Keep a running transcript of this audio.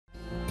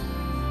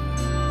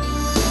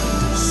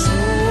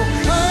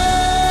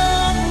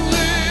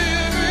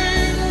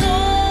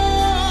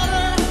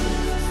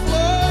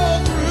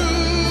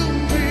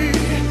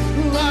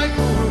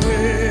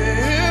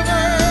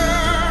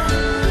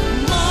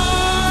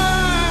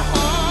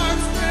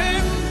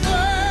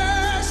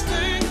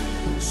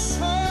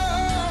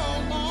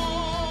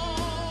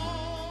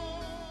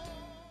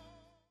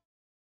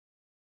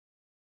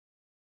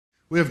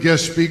We have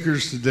guest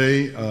speakers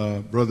today,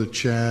 Brother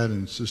Chad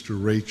and Sister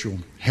Rachel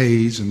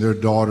Hayes and their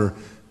daughter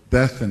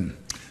Bethan.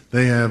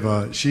 They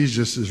have, she's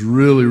just this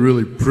really,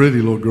 really pretty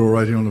little girl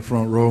right here on the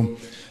front row,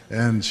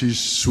 and she's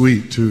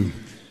sweet too.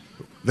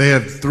 They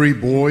have 3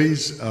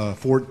 boys,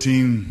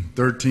 14,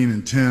 13,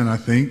 and 10, I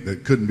think,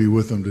 that couldn't be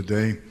with them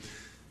today.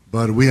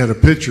 But we had a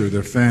picture of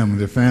their family.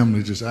 Their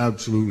family is just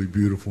absolutely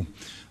beautiful.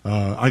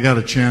 I got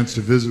a chance to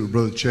visit with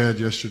Brother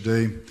Chad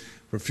yesterday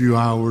for a few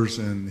hours,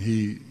 and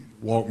he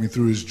walked me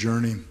through his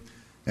journey.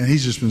 And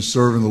he's just been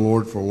serving the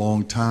Lord for a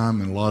long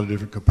time in a lot of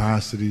different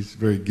capacities.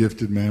 Very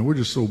gifted man. We're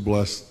just so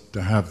blessed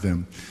to have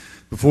them.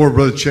 Before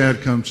Brother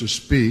Chad comes to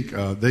speak,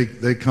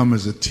 they come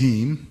as a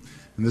team.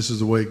 And this is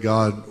the way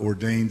God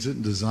ordains it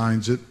and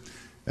designs it.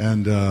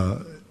 And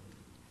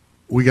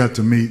we got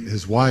to meet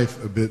his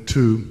wife a bit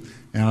too.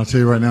 And I'll tell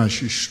you right now,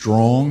 she's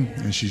strong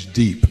and she's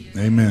deep.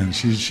 Amen.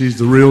 She's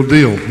the real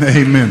deal.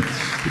 Amen.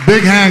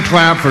 Big hand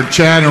clap for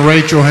Chad and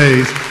Rachel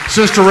Hayes.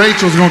 Sister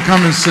Rachel's going to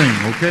come and sing,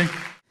 okay?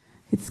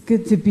 It's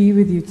good to be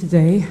with you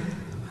today.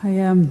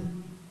 I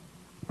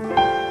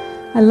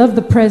love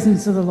the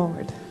presence of the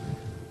Lord.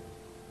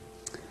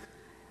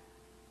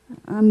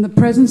 And the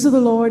presence of the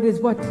Lord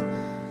is what,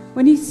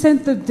 when he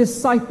sent the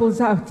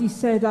disciples out, he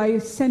said, I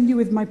send you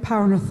with my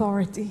power and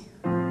authority.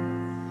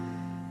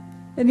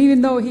 And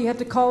even though he had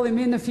to call him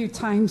in a few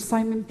times,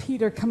 Simon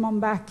Peter, come on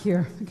back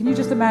here. Can you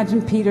just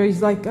imagine Peter?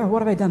 He's like, oh,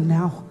 what have I done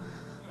now?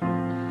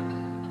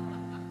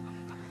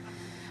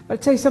 But I'll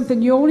tell you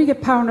something, you only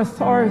get power and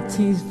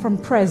authority from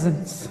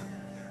presence.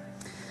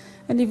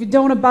 And if you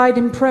don't abide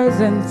in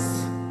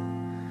presence,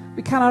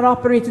 we cannot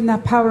operate in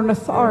that power and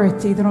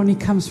authority that only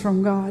comes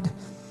from God.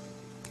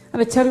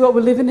 And I tell you what,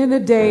 we're living in a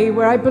day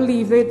where I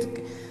believe that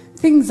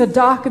things are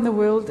dark in the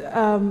world.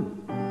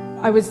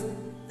 I was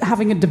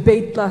having a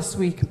debate last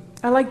week.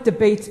 I like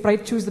debates, but I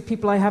choose the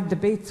people I have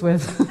debates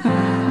with.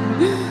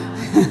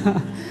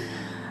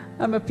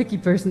 I'm a picky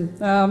person.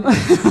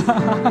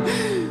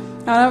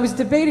 And I was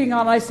debating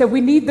on, I said,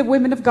 we need the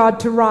women of God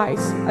to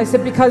rise. I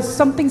said, because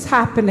something's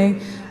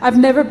happening. I've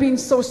never been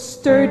so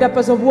stirred up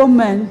as a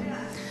woman.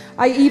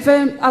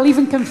 I'll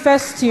even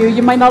confess to you,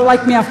 you might not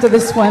like me after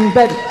this one,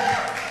 but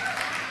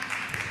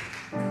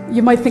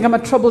you might think I'm a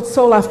troubled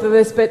soul after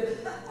this, but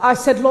I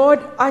said, Lord,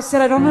 I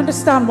don't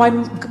understand why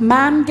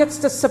man gets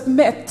to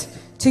submit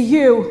to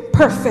you,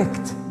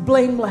 perfect,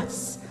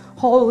 blameless,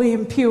 holy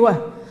and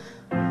pure.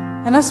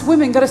 And us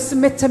women got to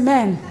submit to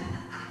men.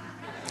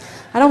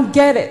 I don't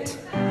get it.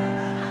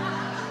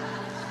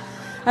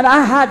 And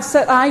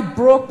I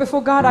broke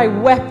before God. I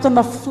wept on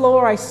the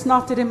floor. I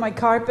snotted in my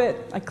carpet.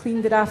 I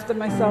cleaned it after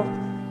myself.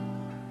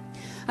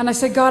 And I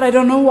said, God, I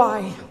don't know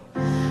why.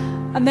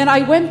 And then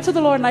I went to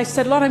the Lord and I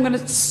said, Lord, I'm going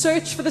to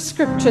search for the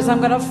scriptures. I'm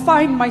going to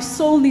find my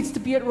soul needs to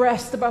be at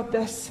rest about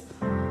this.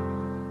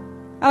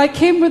 And I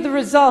came with the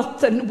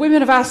result, and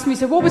women have asked me,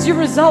 said, what was your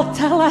result?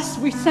 Tell us,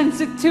 we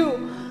sense it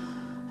too.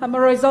 And my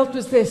result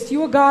was this: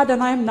 you are God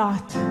and I am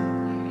not.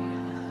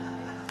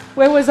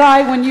 Where was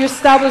I when you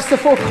established the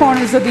 4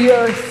 corners of the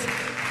earth?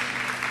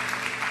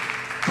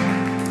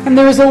 And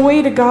there is a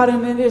way to God,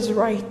 and it is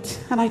right.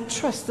 And I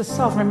trust the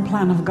sovereign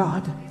plan of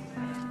God.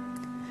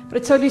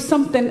 But I tell you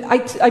something,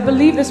 I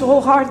believe this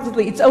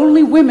wholeheartedly. It's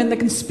only women that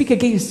can speak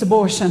against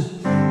abortion.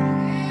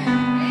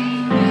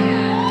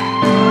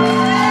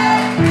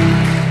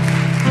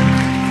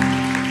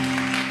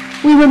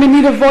 We women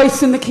need a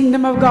voice in the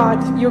kingdom of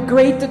God. You're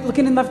great at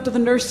looking after the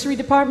nursery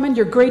department.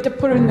 You're great at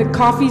putting the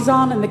coffees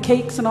on and the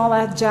cakes and all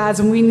that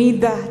jazz, and we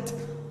need that.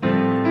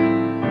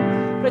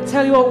 But I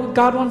tell you what,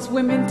 God wants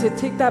women to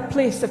take that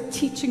place of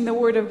teaching the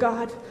word of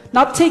God,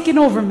 not taking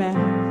over men.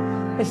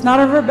 It's not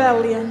a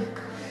rebellion.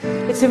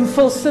 It's in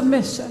full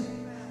submission.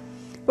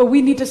 But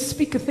we need to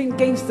speak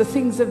against the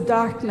things of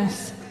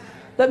darkness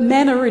that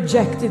men are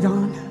rejected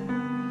on.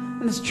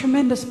 And there's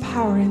tremendous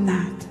power in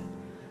that.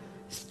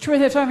 So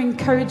I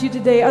encourage you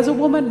today, as a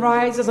woman,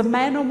 rise. As a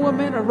man or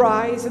woman,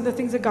 arise in the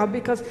things of God,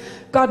 because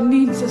God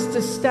needs us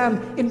to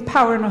stand in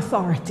power and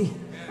authority.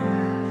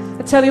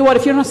 I tell you what,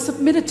 if you're not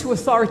submitted to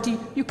authority,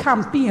 you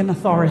can't be an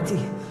authority.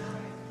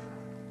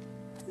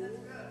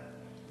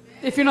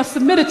 If you're not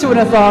submitted to an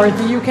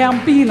authority, you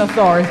can't be an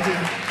authority.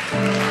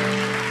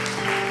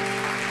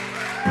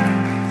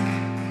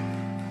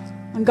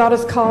 And God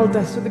has called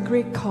us with a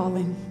great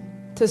calling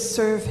to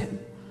serve Him.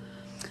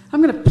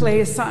 I'm going to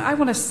play a song. I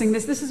want to sing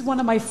this. This is one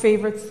of my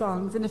favorite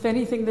songs. And if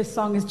anything, this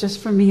song is just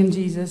for me and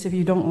Jesus, if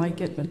you don't like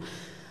it. But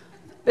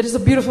it is a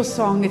beautiful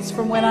song. It's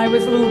from when I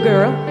was a little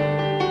girl.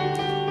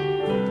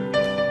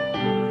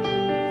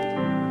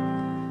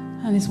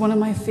 And it's one of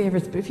my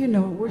favorites. But if you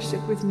know it,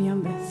 worship with me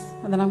on this.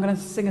 And then I'm going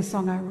to sing a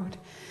song I wrote.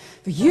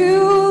 For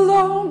you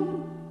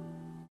alone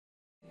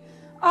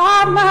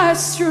are my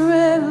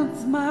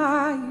strength,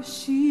 my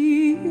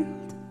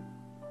shield.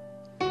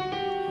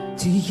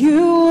 To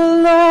you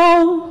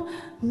alone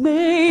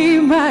may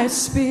my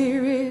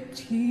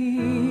spirit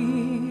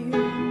yield.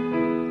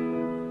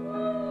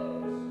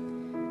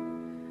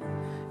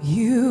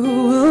 You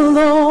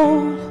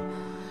alone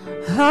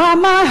are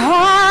my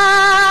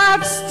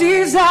heart's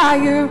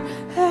desire,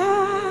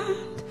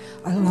 and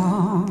I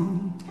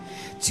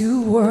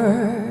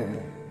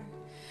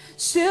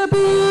shall be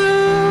you,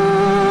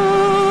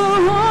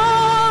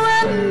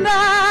 and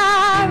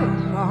I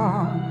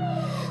long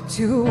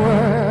to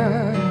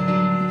worship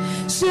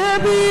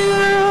you.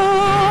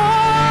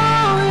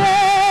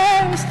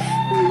 Yes,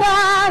 and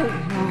I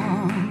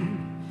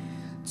long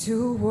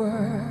to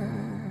worship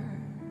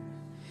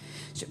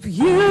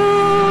you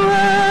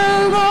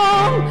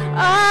alone.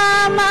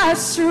 Are my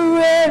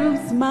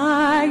strength,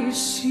 my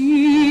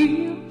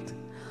shield.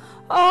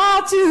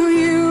 All to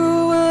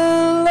you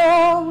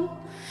alone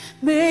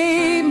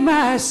may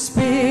my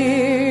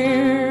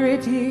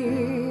spirit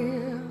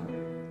yield.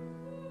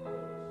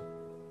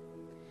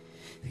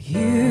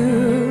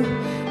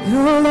 You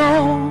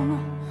alone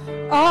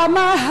are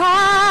my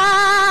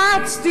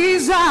heart's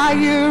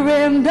desire,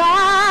 and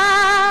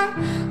I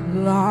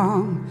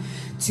long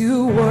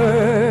to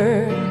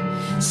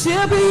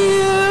worship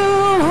you.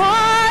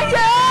 Oh,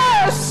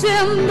 yes,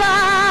 and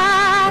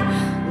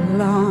I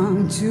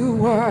long to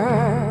worship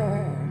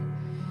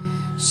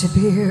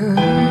you.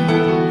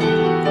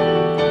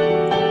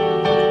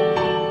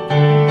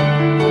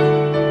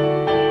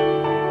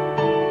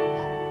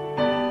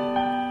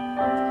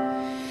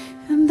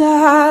 And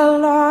I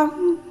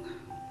long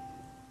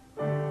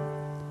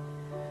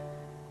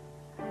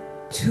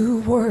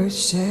to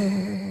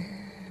worship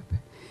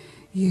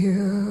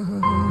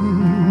you.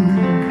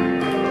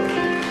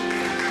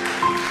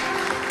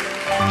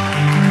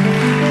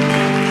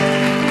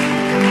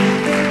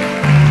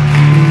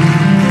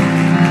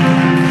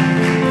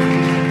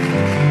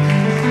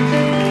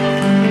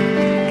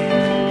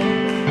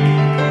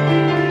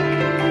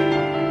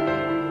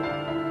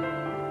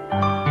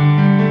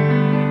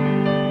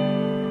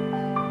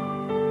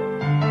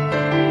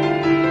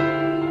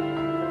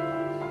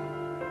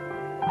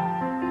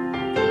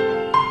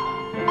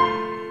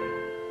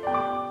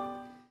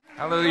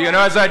 You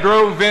know, as I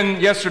drove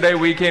in yesterday,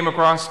 we came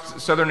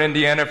across southern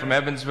Indiana from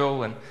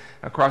Evansville and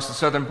across the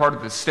southern part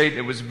of the state.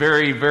 It was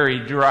very, very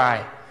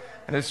dry.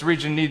 And this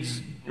region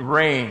needs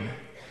rain.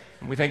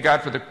 And we thank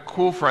God for the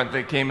cool front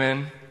that came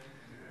in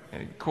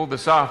and it cooled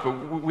us off.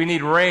 But we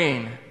need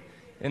rain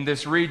in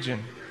this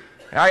region.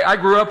 I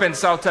grew up in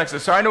South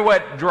Texas, so I know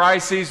what dry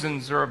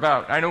seasons are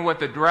about. I know what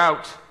the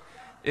drought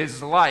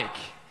is like.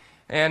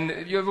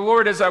 And you know, the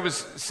Lord, as I was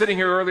sitting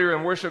here earlier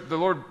in worship, the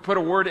Lord put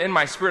a word in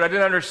my spirit. I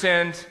didn't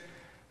understand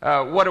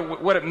what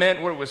it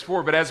meant, what it was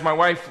for. But as my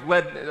wife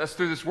led us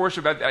through this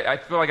worship, I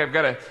feel like I've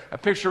got a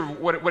picture of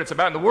what it's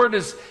about. And the word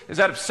is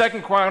out of 2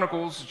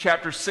 Chronicles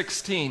chapter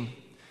 16,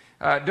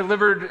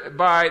 delivered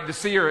by the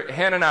seer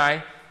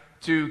Hanani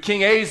to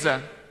King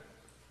Asa.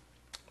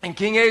 And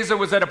King Asa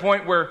was at a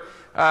point where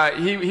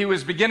he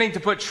was beginning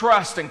to put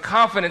trust and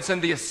confidence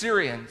in the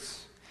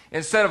Assyrians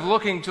instead of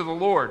looking to the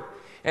Lord.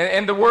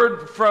 And the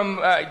word from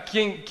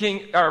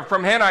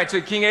from Hanani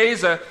to King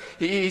Asa,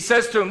 he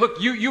says to him, "Look,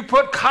 you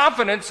put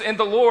confidence in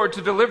the Lord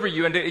to deliver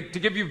you and to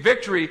give you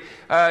victory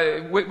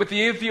with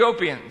the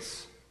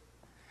Ethiopians.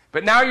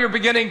 But now you're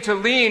beginning to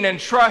lean and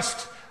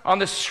trust on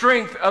the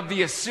strength of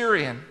the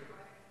Assyrian."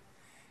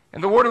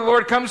 And the word of the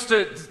Lord comes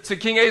to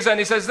King Asa, and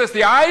he says this: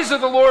 "The eyes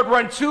of the Lord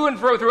run to and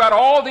fro throughout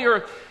all the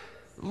earth,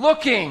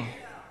 looking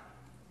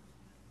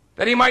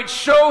that he might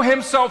show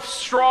himself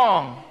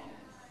strong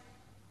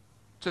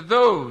to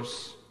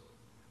those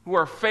who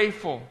are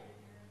faithful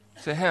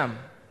to him."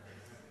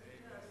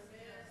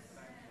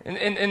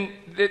 And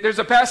there's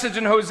a passage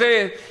in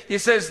Hosea, he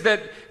says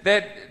that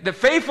the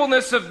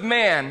faithfulness of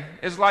man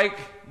is like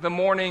the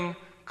morning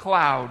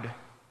cloud.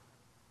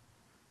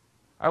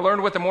 I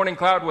learned what the morning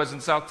cloud was in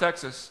South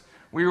Texas.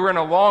 We were in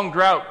a long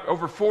drought,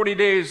 over 40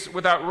 days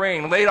without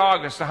rain, late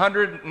August,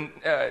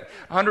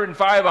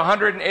 105,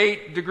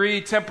 108 degree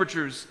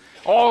temperatures.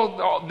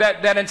 All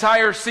that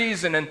entire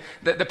season, and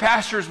the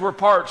pastures were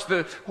parched.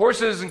 The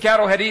horses and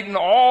cattle had eaten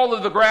all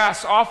of the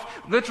grass off,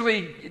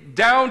 literally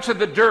down to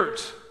the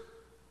dirt.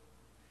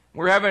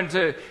 We're having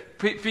to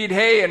feed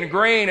hay and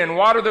grain and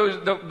water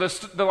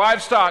the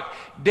livestock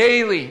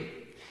daily.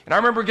 And I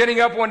remember getting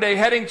up one day,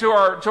 heading to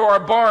our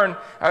barn.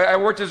 I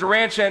worked as a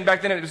ranch hand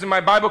back then. It was in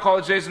my Bible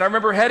college days, and I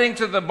remember heading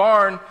to the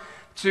barn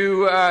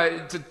to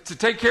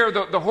take care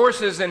of the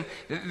horses, and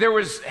there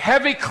was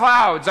heavy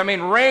clouds. I mean,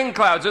 rain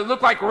clouds. It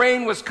looked like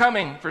rain was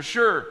coming for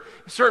sure,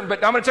 certain.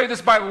 But I'm going to tell you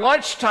this: by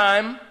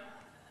lunchtime,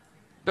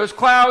 those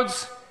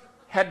clouds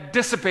had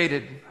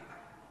dissipated.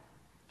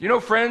 You know,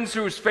 friends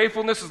whose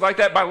faithfulness is like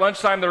that. By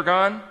lunchtime, they're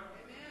gone.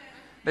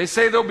 They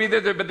say they'll be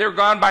there, but they're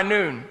gone by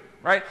noon,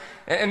 right?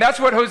 And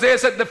that's what Hosea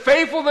said. The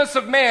faithfulness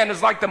of man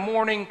is like the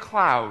morning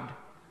cloud.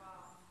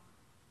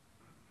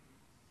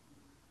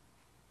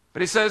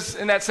 But he says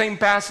in that same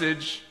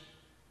passage,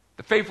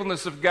 the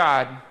faithfulness of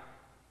God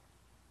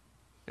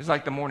is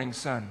like the morning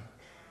sun.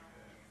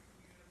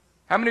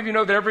 How many of you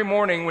know that every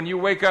morning when you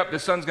wake up, the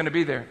sun's going to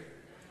be there?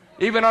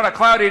 Even on a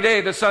cloudy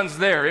day, the sun's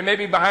there. It may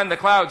be behind the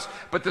clouds,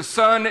 but the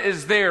sun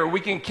is there. We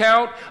can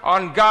count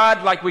on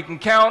God like we can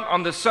count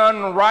on the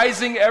sun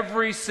rising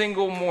every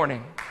single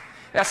morning.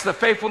 That's the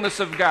faithfulness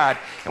of God.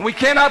 And we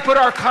cannot put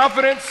our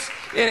confidence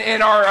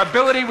in our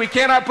ability. We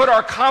cannot put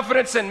our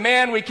confidence in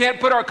man. We can't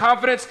put our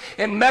confidence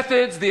in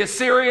methods, the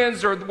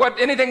Assyrians, or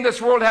anything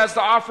this world has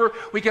to offer.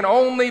 We can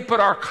only put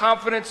our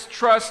confidence,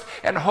 trust,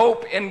 and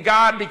hope in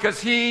God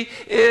because He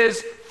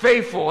is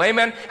faithful.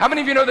 Amen. How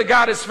many of you know that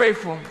God is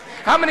faithful?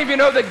 How many of you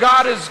know that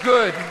God is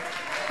good?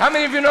 How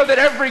many of you know that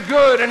every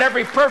good and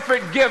every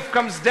perfect gift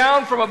comes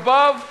down from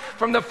above,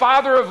 from the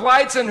Father of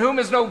lights, in whom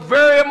is no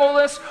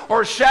variableness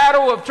or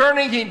shadow of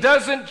turning? He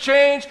doesn't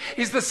change.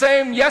 He's the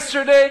same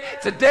yesterday,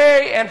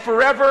 today, and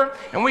forever.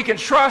 And we can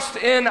trust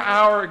in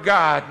our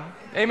God.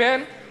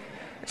 Amen?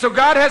 So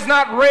God has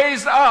not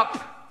raised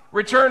up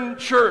Return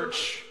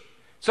Church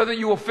so that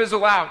you will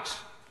fizzle out.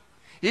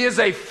 He is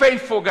a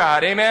faithful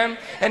God. Amen?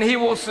 And He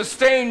will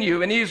sustain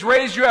you. And He's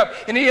raised you up.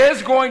 And He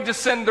is going to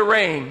send the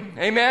rain.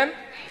 Amen?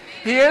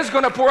 He is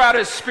going to pour out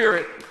His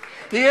Spirit.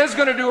 He is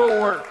going to do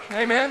a work.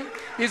 Amen?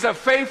 He's a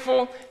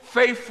faithful,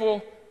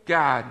 faithful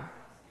God.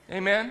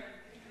 Amen?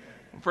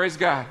 Praise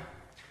God.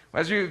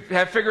 As you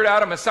have figured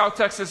out, I'm a South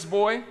Texas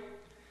boy.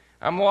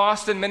 I'm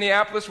lost in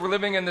Minneapolis. We're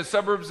living in the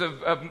suburbs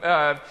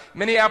of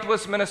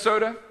Minneapolis,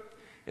 Minnesota.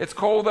 It's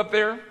cold up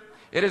there.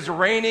 It is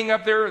raining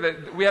up there.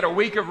 We had a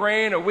week of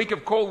rain, a week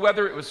of cold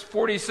weather. It was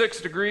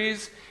 46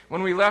 degrees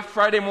when we left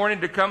Friday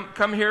morning to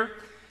come here.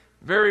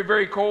 Very,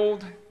 very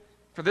cold.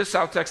 For this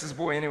South Texas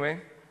boy, anyway.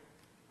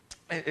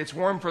 It's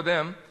warm for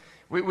them.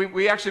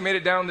 We actually made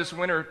it down this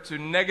winter to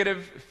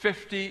negative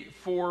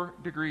 54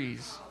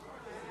 degrees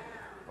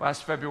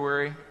last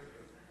February,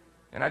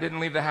 and I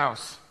didn't leave the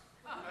house.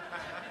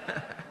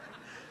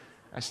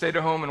 I stayed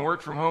at home and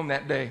worked from home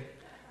that day.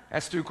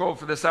 That's too cold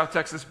for the South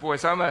Texas boy.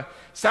 So I'm a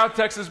South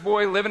Texas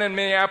boy living in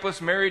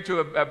Minneapolis, married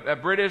to a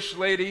British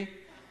lady.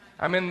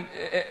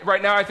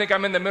 Right now I think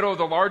I'm in the middle of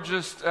the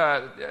largest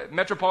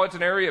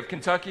metropolitan area of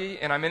Kentucky,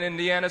 and I'm in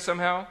Indiana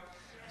somehow.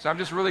 So I'm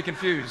just really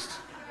confused.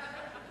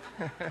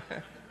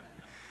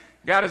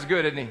 God is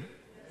good, isn't He?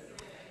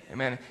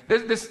 Amen.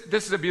 This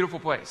is a beautiful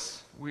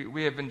place.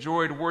 We have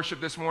enjoyed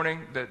worship this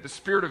morning. The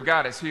Spirit of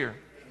God is here.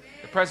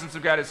 The presence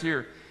of God is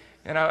here.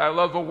 And I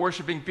love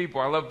worshiping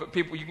people. I love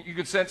people. You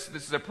can sense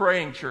this is a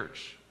praying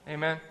church.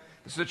 Amen.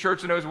 This is a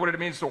church that knows what it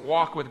means to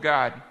walk with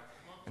God.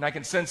 And I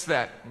can sense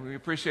that. We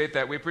appreciate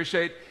that. We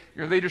appreciate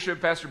your leadership,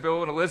 Pastor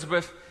Bill and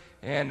Elizabeth.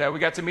 And we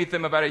got to meet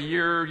them about a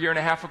year and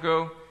a half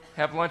ago,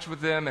 have lunch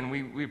with them. And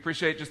we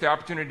appreciate just the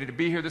opportunity to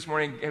be here this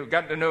morning. We've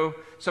gotten to know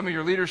some of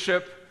your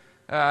leadership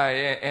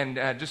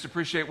and just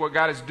appreciate what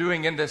God is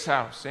doing in this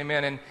house.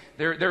 Amen. And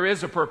there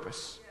is a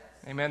purpose.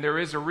 Amen. There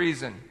is a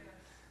reason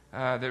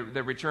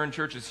the Return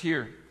Church is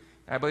here.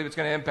 I believe it's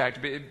going to impact.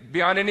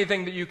 Beyond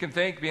anything that you can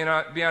think,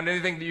 beyond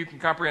anything that you can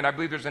comprehend, I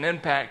believe there's an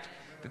impact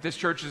that this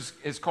church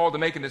is called to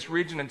make in this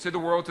region and to the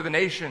world, to the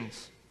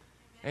nations.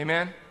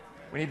 Amen?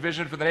 We need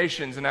vision for the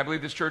nations, and I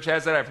believe this church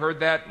has that. I've heard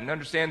that and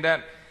understand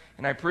that,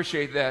 and I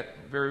appreciate that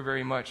very,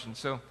 very much. And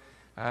so,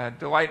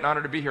 delight and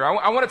honor to be here.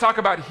 I want to talk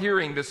about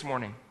hearing this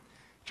morning.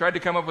 Tried to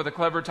come up with a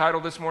clever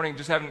title this morning,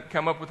 just haven't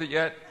come up with it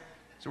yet.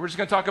 So we're just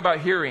going to talk about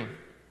hearing.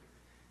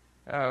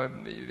 I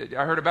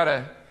heard about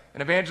an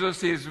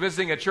evangelist. He was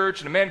visiting a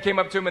church, and a man came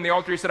up to him in the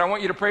altar. He said, "I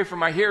want you to pray for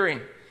my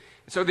hearing."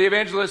 So the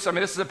evangelist,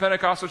 this is a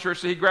Pentecostal church,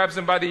 so he grabs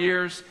him by the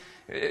ears,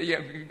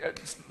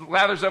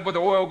 lathers up with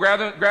the oil,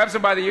 grabs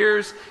him by the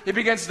ears. He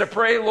begins to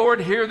pray, "Lord,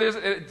 hear this,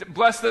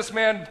 bless this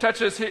man, touch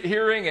his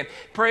hearing," and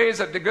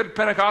prays at the good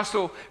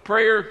Pentecostal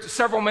prayer,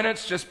 several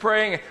minutes just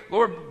praying,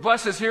 "Lord,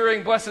 bless his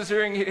hearing,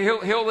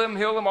 heal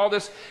him," all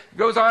this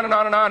goes on and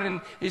on and on.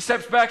 And he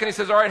steps back and he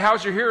says, "All right,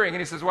 how's your hearing?"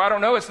 And he says, "Well, I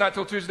don't know, it's not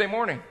till Tuesday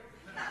morning."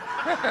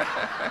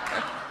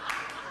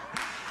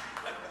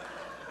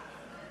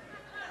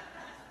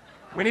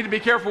 We need to be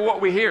careful what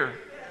we hear.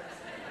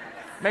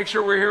 Make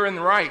sure we're hearing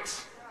the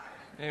right.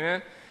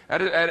 Amen. I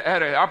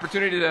had an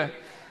opportunity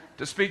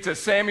to speak to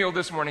Samuel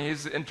this morning.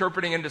 He's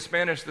interpreting into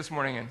Spanish this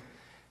morning. And,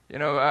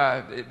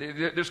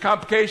 there's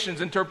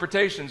complications,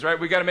 interpretations, right?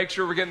 We got to make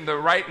sure we're getting the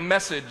right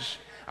message.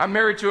 I'm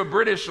married to a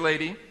British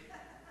lady.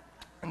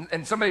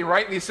 And somebody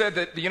rightly said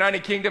that the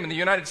United Kingdom and the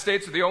United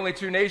States are the only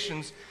two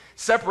nations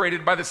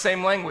separated by the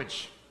same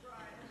language.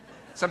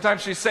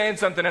 Sometimes she's saying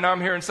something and I'm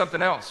hearing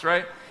something else,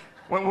 right?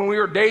 When we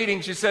were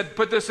dating, she said,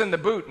 "Put this in the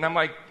boot." And I'm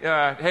like,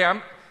 hey,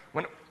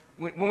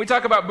 when we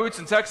talk about boots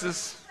in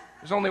Texas,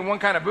 there's only one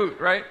kind of boot,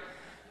 right?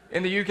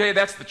 In the UK,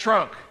 that's the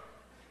trunk.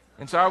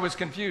 And so I was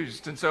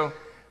confused. And so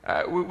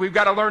we've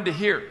got to learn to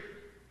hear.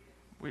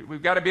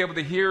 We've got to be able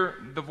to hear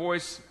the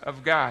voice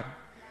of God.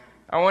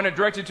 I want to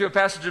direct you to a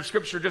passage of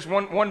Scripture, just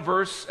one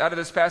verse out of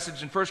this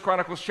passage in 1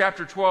 Chronicles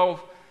chapter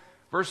 12,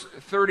 verse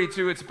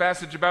 32. It's a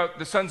passage about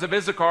the sons of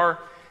Issachar.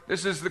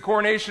 This is the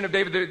coronation of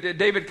David,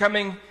 David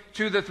coming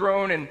to the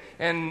throne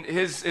and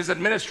his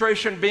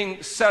administration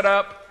being set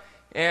up.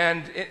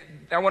 And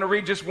I want to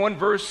read just one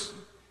verse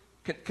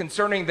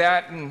concerning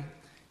that, and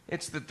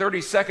it's the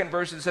 32nd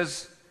verse. It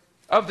says,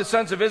 "Of the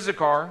sons of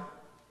Issachar,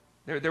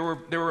 there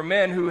were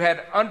men who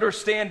had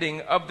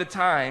understanding of the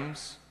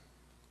times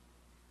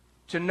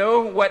to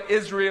know what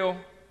Israel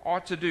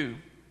ought to do.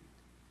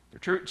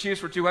 Their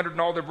chiefs were 200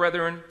 and all their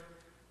brethren,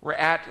 were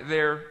at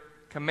their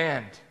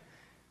command.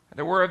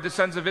 There were of the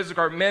sons of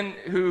Issachar men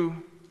who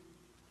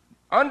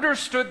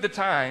understood the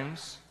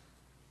times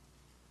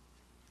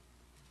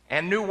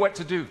and knew what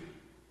to do.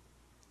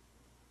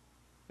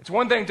 It's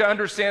one thing to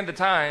understand the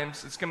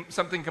times. It's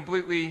something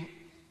completely,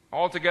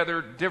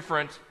 altogether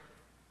different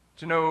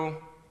to know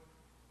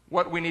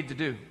what we need to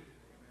do.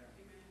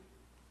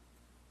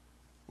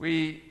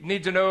 We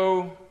need to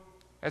know,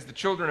 as the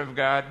children of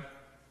God,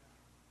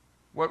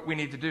 what we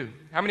need to do.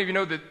 How many of you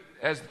know that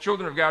as the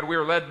children of God, we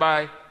are led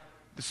by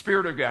the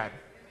Spirit of God?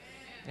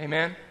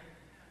 Amen?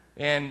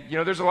 And,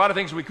 there's a lot of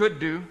things we could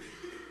do,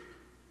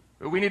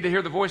 but we need to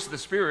hear the voice of the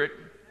Spirit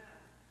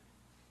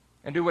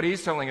and do what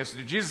He's telling us to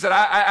do. Jesus said,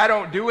 I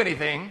don't do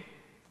anything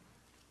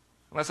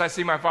unless I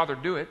see my Father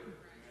do it.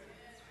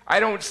 I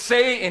don't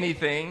say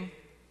anything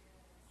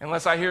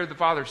unless I hear the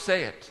Father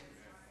say it.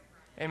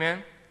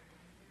 Amen?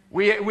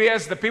 We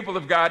as the people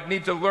of God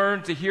need to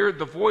learn to hear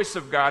the voice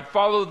of God,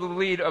 follow the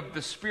lead of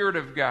the Spirit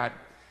of God.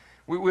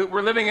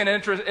 We're living in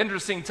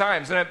interesting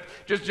times. And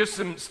just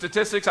some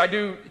statistics. I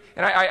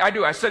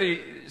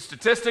study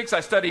statistics, I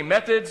study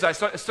methods, I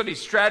study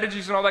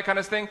strategies and all that kind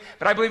of thing.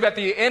 But I believe at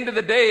the end of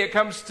the day, it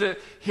comes to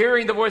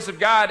hearing the voice of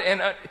God.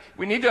 And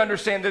we need to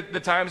understand the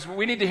times.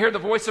 We need to hear the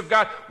voice of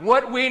God,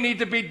 what we need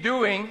to be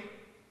doing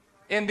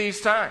in these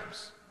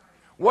times.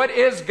 What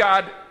is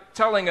God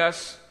telling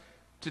us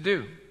to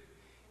do?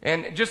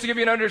 And just to give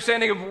you an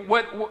understanding of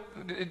what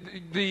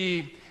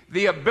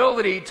the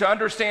ability to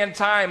understand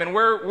time and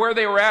where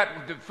they were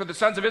at for the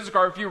sons of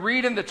Issachar, if you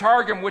read in the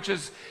Targum, which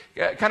is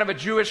kind of a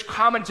Jewish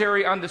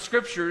commentary on the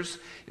Scriptures,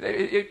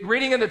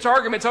 reading in the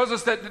Targum, it tells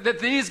us that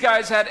these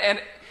guys had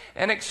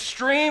an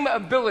extreme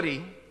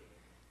ability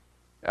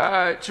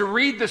to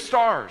read the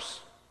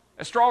stars.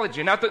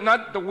 Astrology, not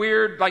the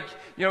weird,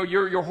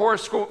 your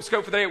horoscope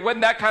for the day. It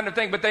wasn't that kind of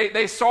thing, but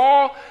they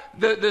saw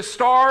the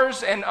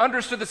stars and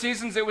understood the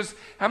seasons. It was,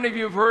 how many of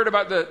you have heard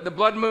about the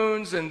blood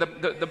moons and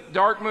the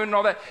dark moon and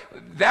all that?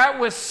 That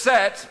was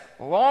set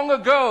long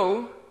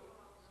ago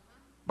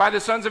by the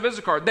sons of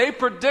Issachar. They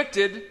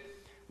predicted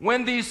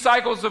when these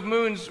cycles of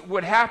moons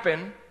would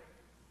happen,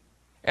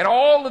 and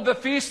all of the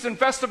feasts and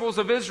festivals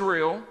of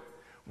Israel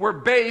were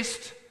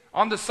based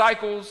on the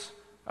cycles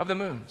of the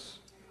moons.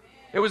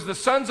 It was the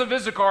sons of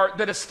Issachar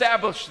that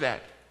established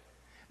that.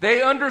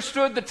 They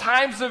understood the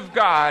times of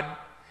God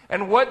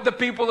and what the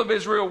people of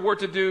Israel were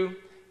to do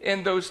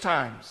in those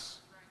times.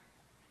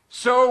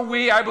 So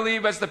we, I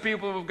believe, as the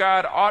people of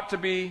God, ought to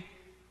be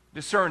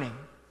discerning.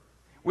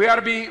 We ought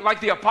to be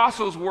like the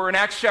apostles were in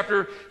Acts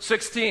chapter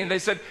 16. They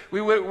said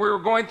we were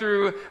going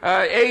through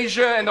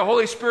Asia and the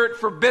Holy Spirit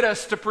forbid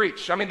us to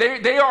preach. I mean,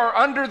 they are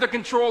under the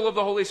control of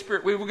the Holy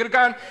Spirit. We would have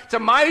gone to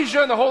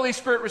Mysia and the Holy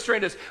Spirit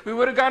restrained us. We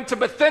would have gone to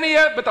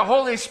Bithynia, but the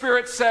Holy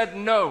Spirit said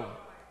no.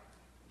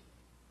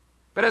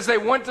 But as they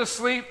went to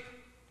sleep,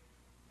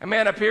 a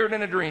man appeared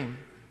in a dream.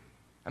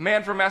 A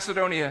man from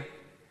Macedonia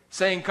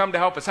saying, "Come to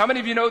help us." How many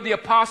of you know the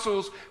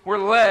apostles were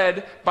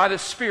led by the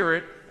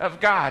Spirit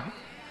of God?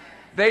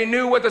 They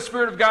knew what the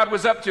Spirit of God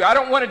was up to. I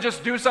don't want to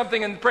just do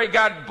something and pray,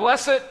 God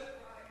bless it.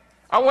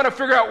 I want to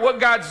figure out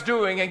what God's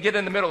doing and get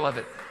in the middle of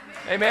it.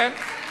 Amen?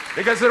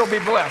 Because it'll be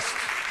blessed.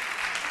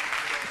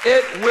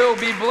 It will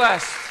be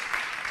blessed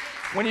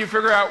when you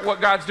figure out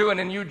what God's doing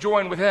and you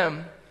join with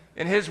Him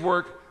in His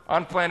work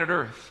on planet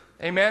Earth.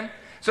 Amen?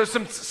 So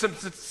some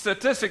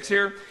statistics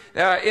here.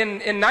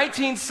 In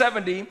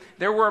 1970,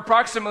 there were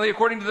approximately,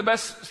 according to the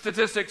best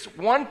statistics,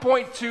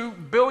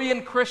 1.2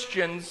 billion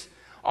Christians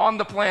on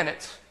the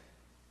planet.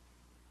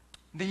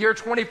 The year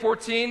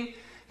 2014,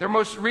 their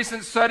most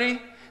recent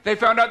study, they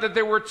found out that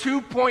there were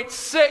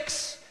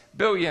 2.6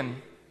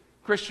 billion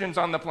Christians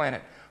on the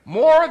planet.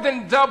 More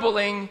than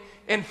doubling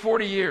in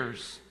 40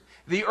 years.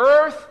 The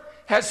earth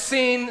has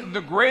seen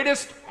the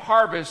greatest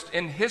harvest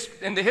in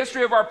the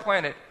history of our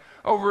planet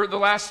over the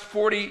last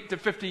 40 to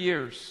 50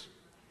 years.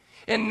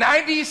 In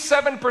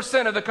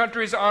 97% of the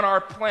countries on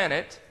our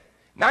planet,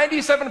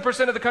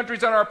 97% of the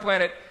countries on our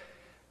planet,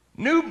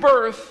 new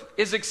birth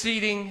is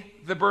exceeding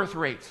the birth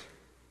rate.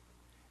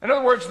 In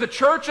other words, the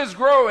church is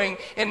growing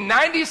in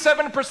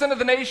 97% of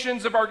the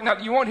nations of our... Now,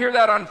 you won't hear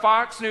that on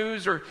Fox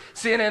News or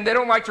CNN. They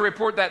don't like to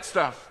report that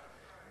stuff.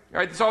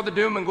 Right? It's all the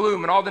doom and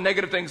gloom and all the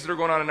negative things that are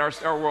going on in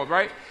our world,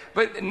 right?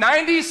 But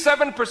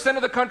 97%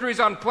 of the countries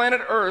on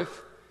planet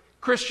Earth,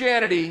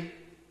 Christianity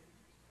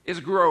is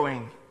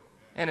growing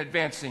and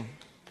advancing.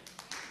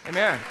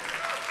 Amen.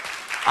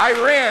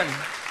 Iran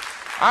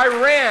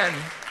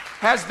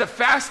has the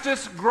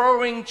fastest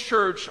growing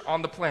church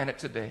on the planet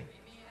today.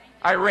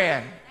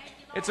 Iran.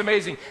 It's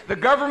amazing. The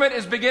government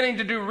is beginning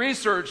to do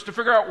research to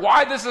figure out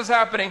why this is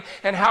happening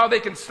and how they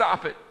can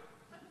stop it.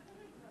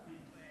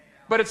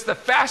 But it's the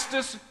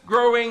fastest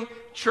growing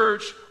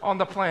church on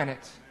the planet.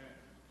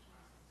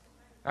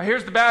 Now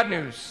here's the bad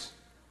news.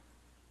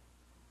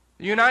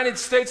 The United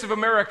States of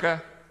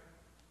America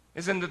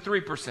is in the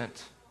 3%.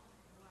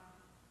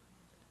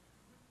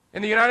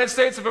 In the United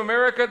States of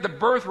America, the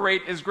birth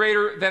rate is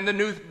greater than the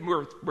new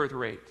birth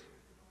rate.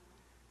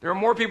 There are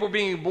more people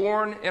being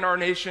born in our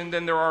nation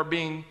than there are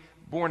being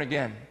born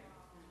again.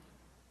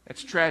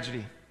 It's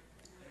tragedy.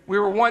 We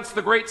were once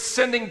the great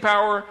sending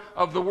power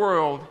of the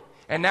world,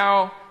 and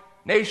now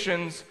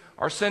nations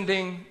are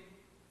sending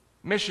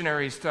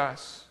missionaries to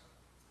us.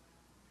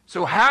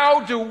 So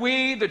how do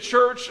we, the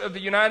Church of the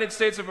United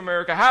States of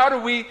America, how do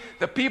we,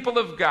 the people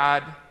of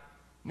God,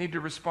 need to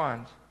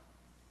respond?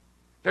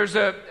 There's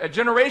a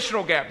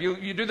generational gap.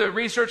 You do the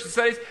research and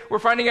studies, we're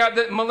finding out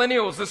that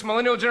this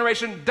millennial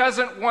generation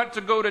doesn't want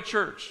to go to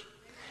church.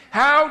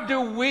 How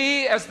do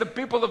we, as the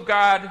people of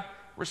God,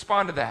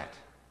 respond to that?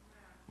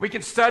 We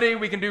can study,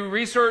 we can do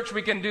research,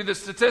 we can do the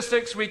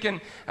statistics, we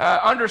can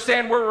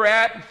understand where we're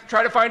at,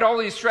 try to find all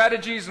these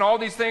strategies and all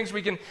these things,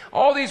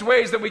 all these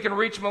ways that we can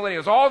reach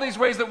millennials, all these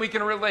ways that we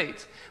can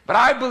relate. But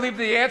I believe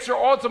the answer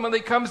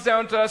ultimately comes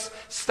down to us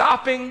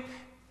stopping,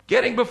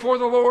 getting before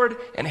the Lord,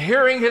 and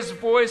hearing His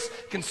voice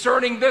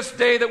concerning this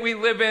day that we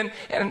live in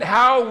and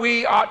how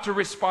we ought to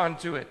respond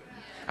to it.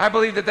 I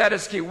believe that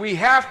is key. We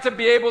have to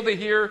be able to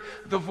hear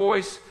the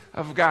voice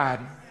of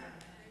God.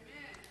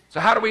 So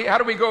how do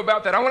we go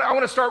about that? I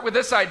want to start with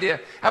this idea.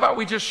 How about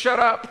we just shut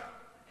up?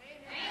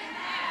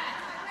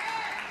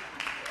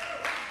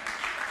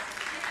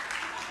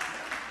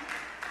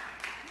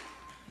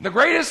 The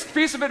greatest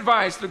piece of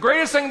advice, the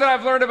greatest thing that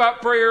I've learned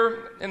about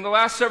prayer in the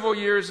last several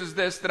years is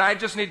this, that I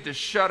just need to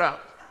shut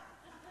up.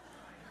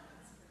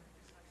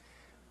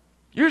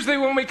 Usually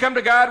when we come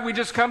to God, we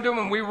just come to Him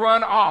and we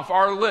run off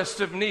our list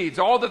of needs,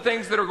 all the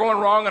things that are going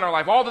wrong in our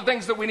life, all the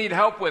things that we need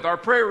help with, our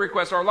prayer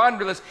requests, our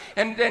laundry list.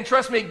 And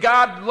trust me,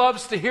 God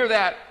loves to hear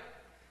that.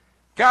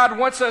 God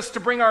wants us to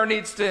bring our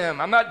needs to Him.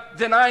 I'm not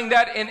denying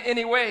that in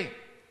any way.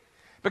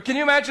 But can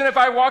you imagine if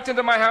I walked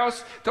into my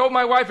house, told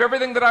my wife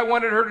everything that I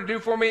wanted her to do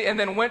for me, and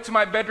then went to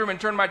my bedroom and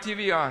turned my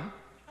TV on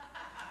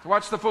to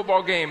watch the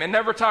football game and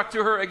never talked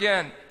to her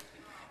again?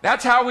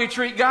 That's how we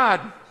treat God.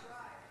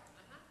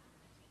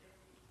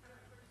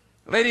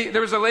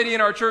 There was a lady in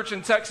our church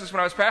in Texas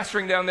when I was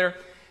pastoring down there.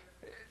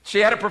 She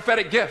had a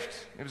prophetic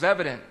gift. It was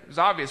evident. It was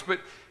obvious. But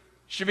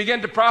she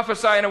began to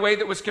prophesy in a way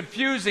that was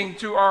confusing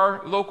to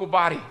our local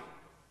body.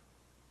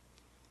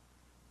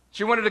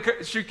 She would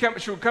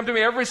come to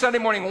me every Sunday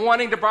morning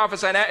wanting to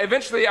prophesy. And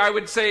eventually I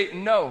would say,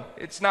 no,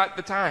 it's not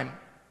the time.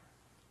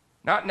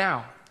 Not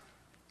now.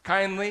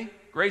 Kindly,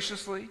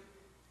 graciously.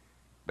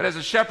 But as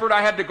a shepherd,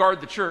 I had to guard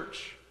the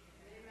church.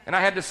 And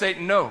I had to say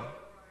no.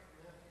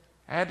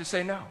 I had to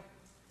say no.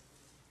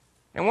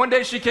 And one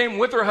day she came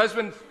with her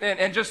husband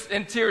and just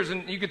in tears,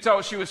 and you could tell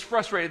she was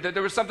frustrated, that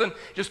there was something,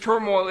 just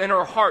turmoil in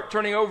her heart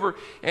turning over.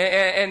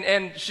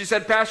 And she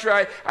said, Pastor,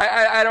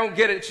 I don't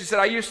get it. She said,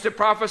 I used to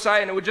prophesy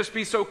and it would just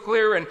be so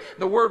clear and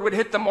the word would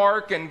hit the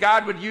mark and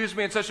God would use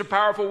me in such a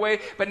powerful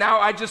way. But now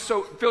I just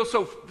feel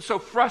so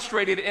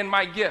frustrated in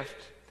my gift.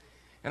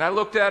 And I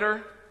looked at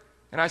her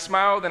and I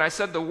smiled and I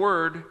said the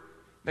word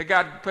that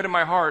God put in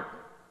my heart,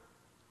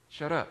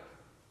 shut up.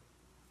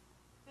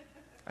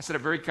 I said it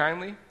very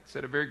kindly,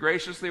 said it very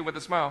graciously with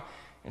a smile.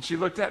 And she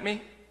looked at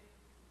me.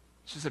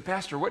 She said,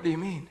 Pastor, what do you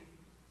mean?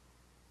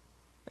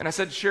 And I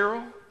said,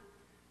 Cheryl,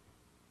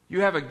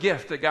 you have a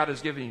gift that God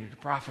has given you to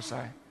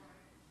prophesy.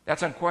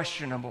 That's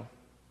unquestionable.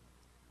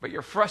 But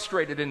you're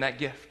frustrated in that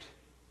gift.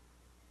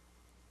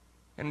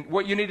 And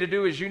what you need to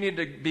do is you need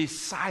to be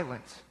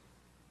silent.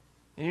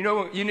 And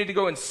you need to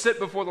go and sit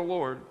before the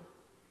Lord.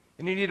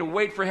 And you need to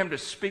wait for Him to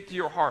speak to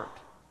your heart.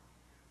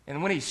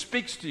 And when He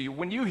speaks to you,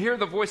 when you hear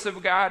the voice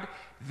of God,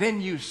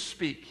 then you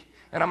speak.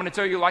 And I'm going to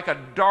tell you, like a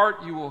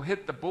dart, you will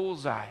hit the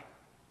bullseye.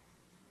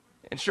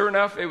 And sure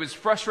enough, it was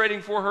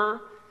frustrating for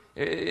her.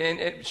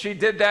 And she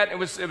did that. It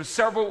was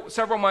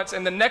several months.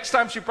 And the next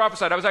time she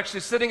prophesied, I was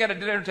actually sitting at a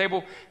dinner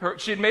table.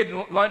 She had made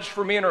lunch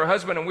for me and her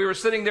husband, and we were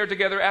sitting there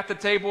together at the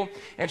table.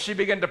 And she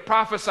began to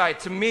prophesy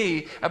to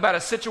me about a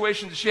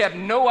situation that she had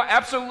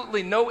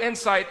absolutely no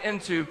insight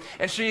into.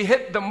 And she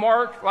hit the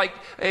mark like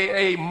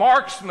a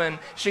marksman.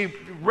 She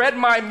read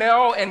my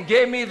mail and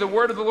gave me the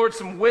word of the Lord,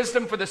 some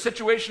wisdom for the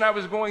situation I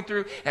was going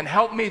through, and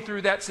helped me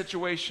through that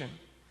situation.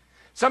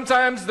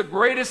 Sometimes the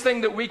greatest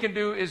thing that we can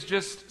do is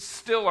just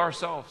still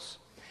ourselves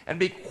and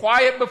be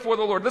quiet before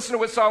the Lord. Listen to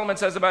what Solomon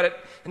says about it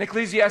in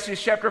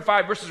Ecclesiastes chapter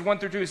 5, verses 1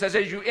 through 2. He says,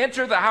 as you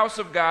enter the house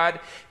of God,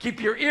 keep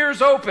your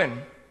ears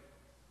open.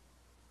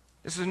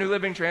 This is a New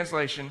Living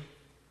Translation.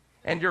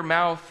 And your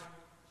mouth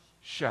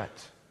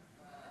shut.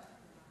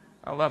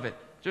 I love it.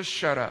 Just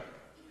shut up.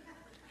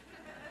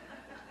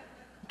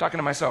 I'm talking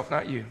to myself,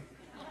 not you.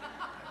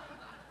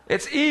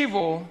 It's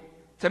evil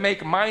to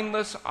make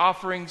mindless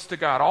offerings to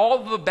God.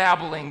 All the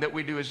babbling that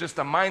we do is just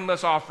a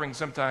mindless offering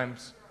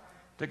sometimes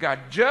to God.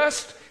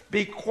 Just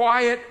be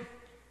quiet.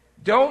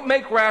 Don't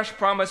make rash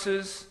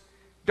promises.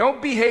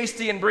 Don't be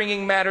hasty in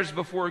bringing matters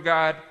before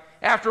God.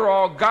 After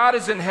all, God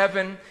is in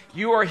heaven.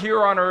 You are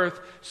here on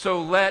earth.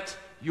 So let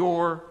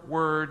your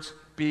words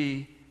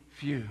be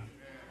few.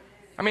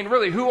 I mean,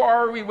 really, who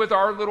are we with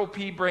our little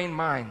pea-brain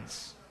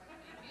minds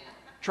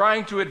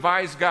trying to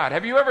advise God?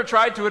 Have you ever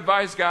tried to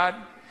advise God?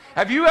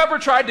 Have you ever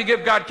tried to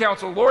give God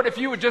counsel? Lord, if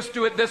you would just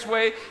do it this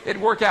way,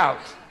 it'd work out.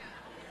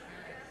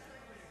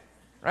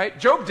 Right?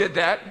 Job did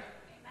that.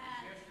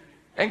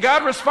 And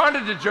God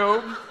responded to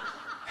Job.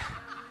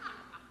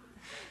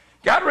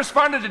 God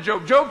responded to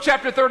Job. Job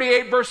chapter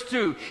 38, verse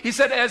 2. He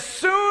said, as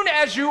soon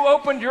as you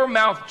opened your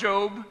mouth,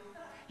 Job,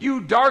 you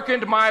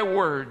darkened my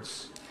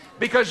words,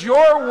 because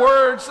your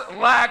words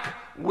lack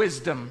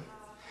wisdom.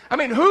 I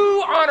mean,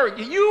 who on earth?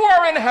 You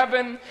are in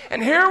heaven,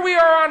 and here we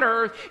are on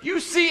earth. You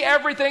see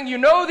everything. You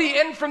know the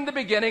end from the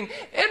beginning.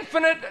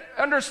 Infinite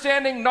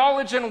understanding,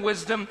 knowledge, and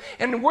wisdom.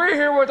 And we're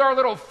here with our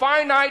little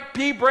finite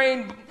pea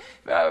brain,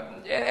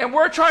 and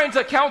we're trying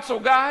to counsel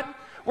God.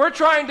 We're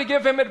trying to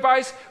give him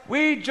advice.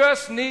 We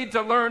just need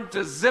to learn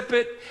to zip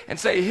it and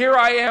say, here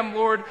I am,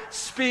 Lord.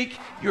 Speak.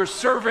 Your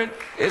servant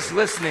is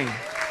listening.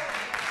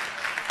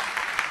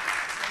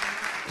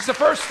 It's the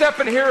first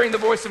step in hearing the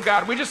voice of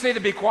God. We just need to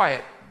be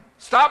quiet.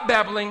 Stop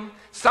babbling,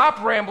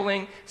 stop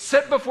rambling,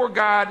 sit before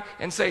God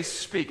and say,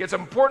 speak. It's an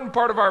important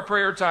part of our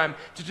prayer time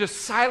to just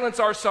silence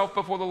ourselves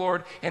before the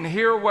Lord and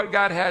hear what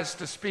God has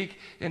to speak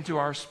into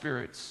our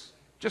spirits.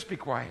 Just be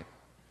quiet.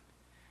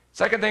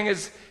 Second thing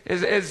is,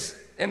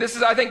 and this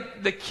is, I think,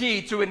 the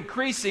key to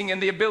increasing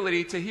in the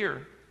ability to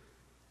hear.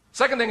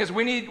 Second thing is,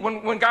 we need,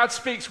 when God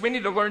speaks, we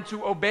need to learn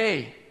to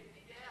obey.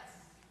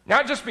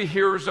 Not just be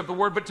hearers of the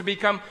word, but to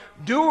become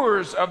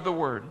doers of the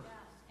word.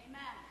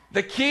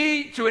 The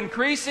key to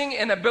increasing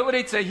in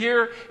ability to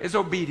hear is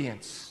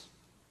obedience.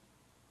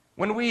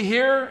 When we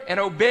hear and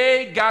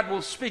obey, God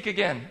will speak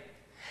again.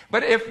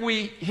 But if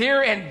we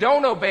hear and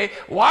don't obey,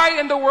 why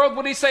in the world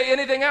would he say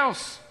anything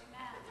else?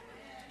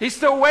 He's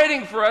still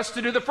waiting for us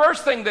to do the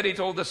first thing that he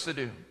told us to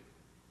do.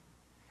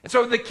 And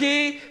so the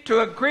key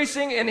to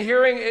increasing in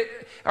hearing,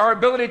 our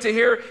ability to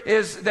hear,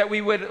 is that we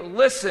would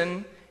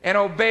listen and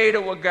obey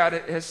to what God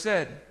has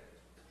said.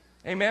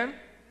 Amen?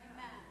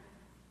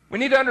 We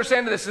need to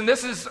understand this, and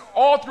this is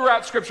all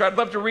throughout Scripture. I'd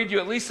love to read you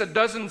at least a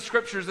dozen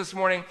scriptures this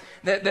morning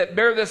that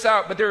bear this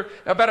out, but there are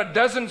about a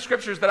dozen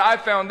scriptures that I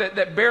found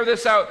that bear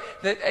this out,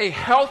 that a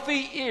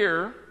healthy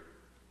ear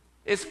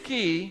is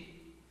key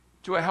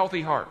to a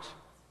healthy heart.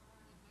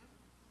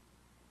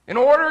 In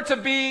order to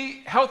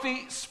be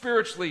healthy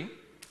spiritually,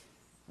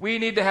 we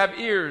need to have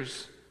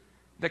ears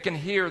that can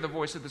hear the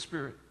voice of the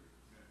Spirit,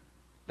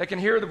 that can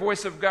hear the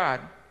voice of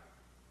God.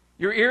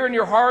 Your ear and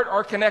your heart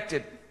are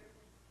connected.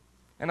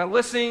 And a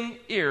listening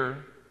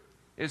ear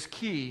is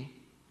key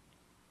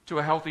to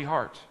a healthy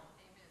heart.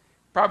 Amen.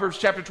 Proverbs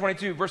chapter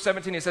 22, verse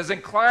 17, it says,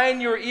 incline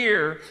your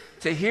ear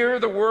to hear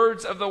the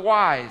words of the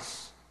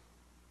wise,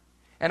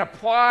 and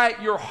apply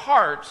your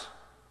heart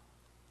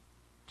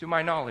to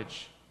my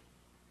knowledge.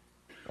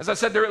 As I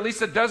said, there are at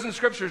least a dozen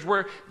scriptures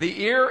where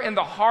the ear and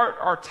the heart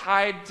are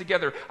tied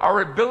together.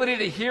 Our ability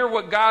to hear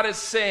what God is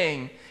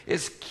saying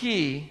is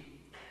key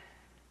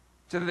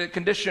to the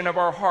condition of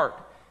our heart.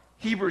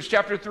 Hebrews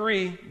chapter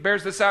 3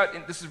 bears this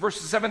out. This is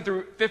verses 7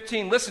 through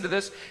 15. Listen to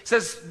this. It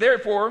says,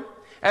 therefore,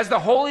 as the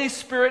Holy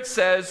Spirit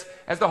says,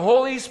 as the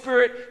Holy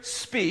Spirit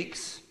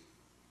speaks,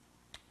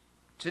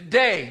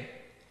 today,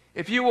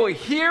 if you will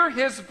hear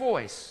his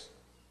voice,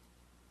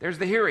 there's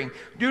the hearing,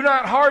 do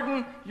not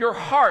harden your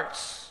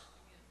hearts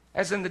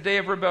as in the day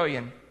of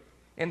rebellion,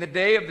 in the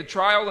day of the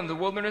trial in the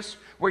wilderness,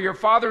 where your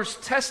fathers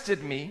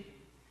tested me,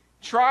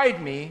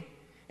 tried me,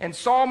 and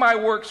saw my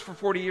works for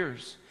 40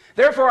 years.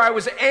 Therefore I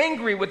was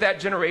angry with that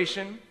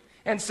generation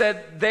and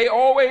said, they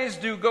always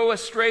do go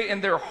astray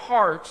in their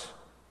heart,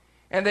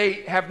 and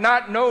they have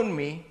not known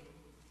me,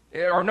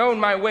 or known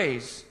my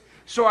ways.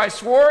 So I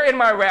swore in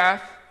my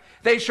wrath,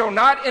 they shall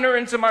not enter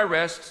into my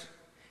rest.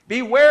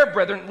 Beware,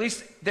 brethren,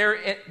 lest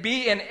there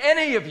be in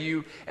any of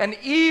you an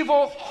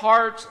evil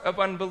heart of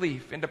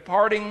unbelief in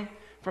departing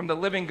from the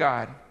living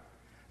God.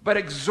 But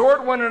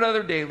exhort one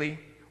another daily,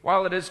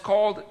 while it is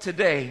called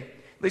today,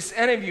 lest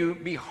any of you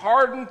be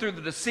hardened through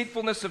the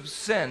deceitfulness of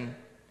sin.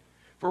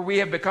 For we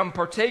have become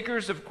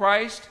partakers of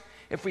Christ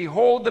if we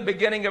hold the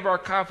beginning of our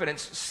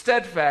confidence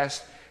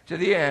steadfast to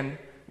the end,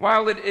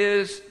 while it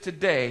is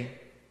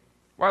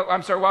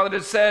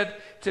said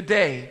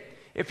today,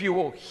 if you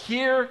will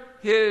hear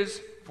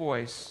his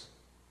voice,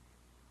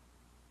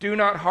 do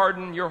not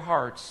harden your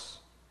hearts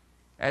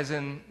as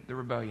in the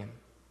rebellion.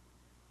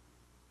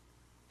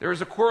 There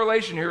is a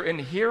correlation here in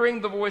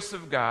hearing the voice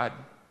of God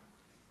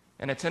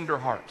and a tender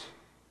heart.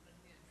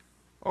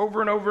 Over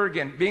and over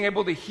again, being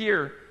able to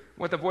hear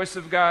what the voice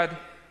of God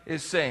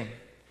is saying.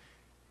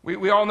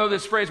 We all know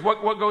this phrase,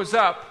 what goes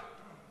up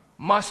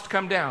must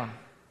come down.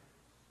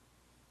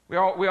 We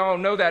all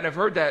know that and have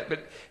heard that,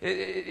 but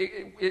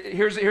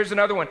here's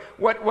another one.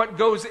 What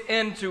goes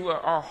into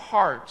our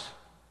heart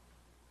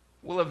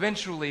will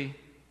eventually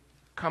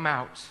come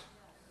out.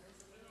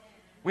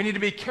 We need to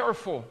be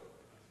careful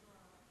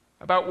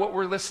about what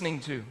we're listening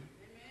to.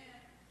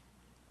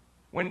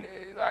 When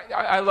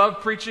I love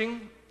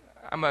preaching,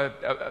 I'm a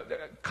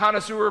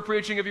connoisseur of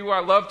preaching, if you will.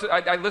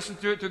 I listen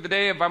to it through the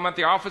day. If I'm at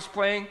the office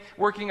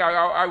working,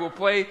 I will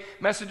play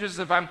messages.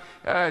 If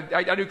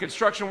I do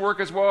construction work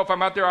as well. If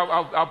I'm out there,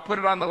 I'll put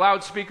it on the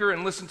loudspeaker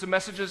and listen to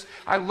messages.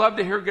 I love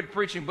to hear good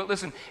preaching. But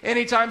listen,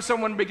 anytime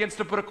someone begins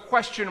to put a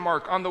question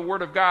mark on the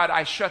Word of God,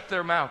 I shut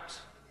their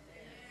mouth.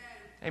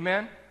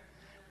 Amen?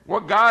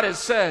 What God has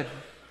said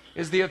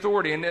is the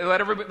authority. And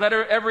let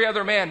every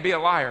other man be a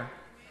liar.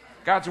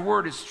 God's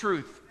Word is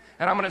truth.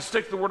 and I'm going to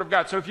stick to the Word of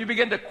God. So if you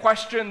begin to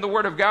question the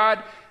Word of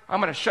God,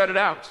 I'm going to shut it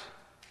out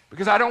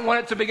because I don't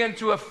want it to begin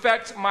to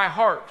affect my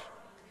heart.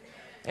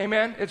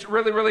 Amen? It's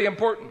really, really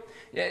important.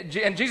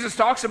 And Jesus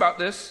talks about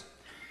this.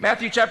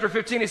 Matthew chapter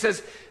 15, he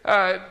says,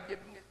 are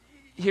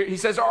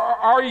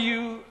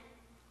you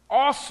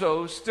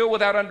also still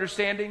without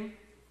understanding?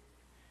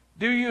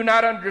 Do you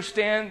not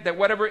understand that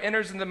whatever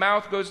enters in the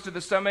mouth goes to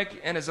the stomach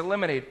and is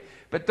eliminated?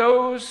 But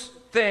those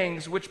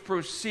things which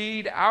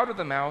proceed out of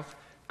the mouth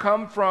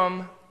come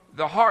from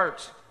the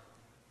heart,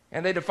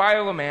 and they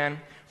defile a man.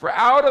 For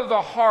out of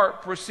the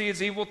heart proceeds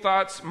evil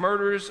thoughts,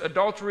 murders,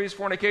 adulteries,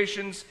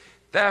 fornications,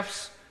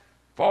 thefts,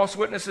 false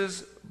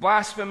witnesses,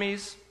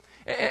 blasphemies.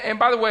 And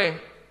by the way,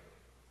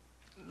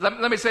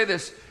 let me say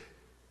this.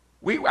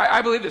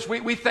 I believe this.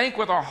 We think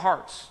with our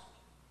hearts.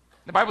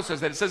 The Bible says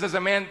that. It says, as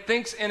a man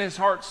thinks in his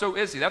heart, so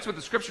is he. That's what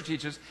the Scripture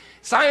teaches.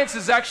 Science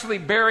is actually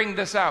bearing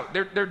this out.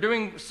 They're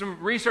doing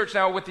some research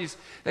now with these.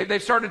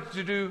 They've started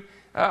to do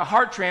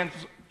heart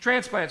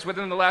transplants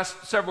within the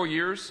last several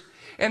years.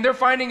 And they're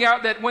finding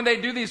out that when they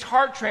do these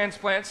heart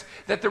transplants,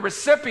 that the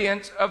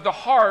recipient of the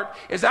heart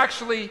is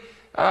actually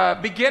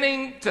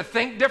beginning to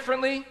think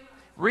differently,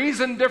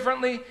 reason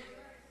differently.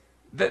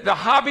 The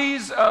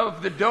hobbies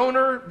of the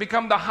donor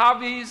become the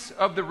hobbies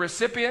of the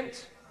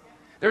recipient.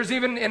 There's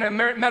even in a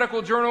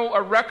medical journal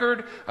a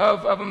record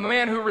of a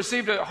man who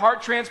received a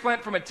heart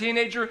transplant from a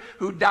teenager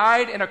who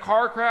died in a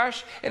car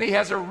crash, and he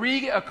has a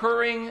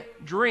reoccurring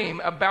dream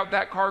about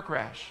that car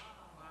crash.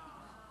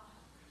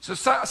 So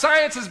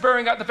science is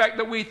bearing out the fact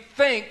that we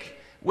think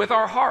with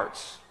our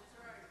hearts.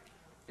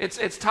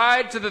 It's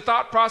tied to the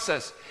thought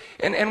process.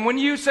 And when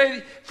you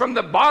say, from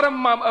the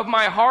bottom of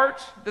my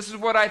heart, this is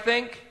what I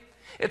think,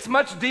 it's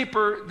much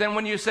deeper than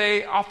when you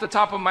say, off the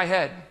top of my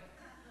head.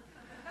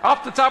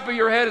 Off the top of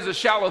your head is a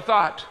shallow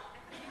thought.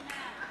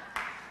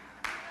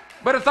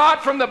 But a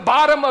thought from the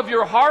bottom of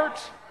your heart,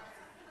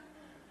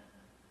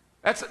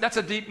 that's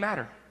a deep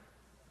matter.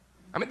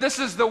 I mean, this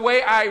is the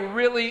way I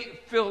really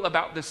feel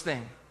about this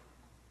thing.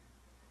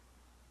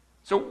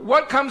 So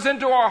what comes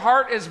into our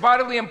heart is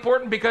vitally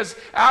important because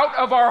out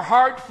of our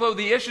heart flow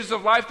the issues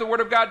of life. The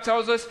Word of God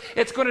tells us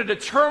it's going to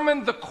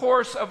determine the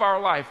course of our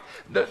life.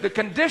 The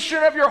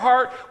condition of your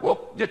heart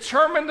will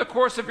determine the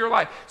course of your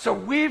life. So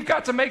we've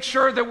got to make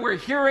sure that we're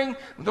hearing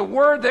the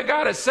Word that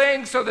God is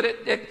saying so that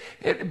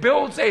it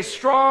builds a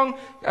strong,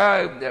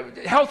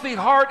 healthy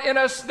heart in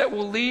us that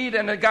will lead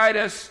and guide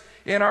us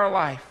in our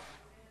life.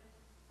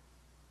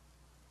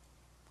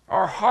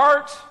 Our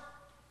heart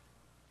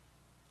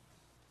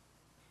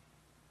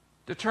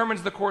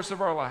determines the course of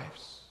our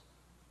lives.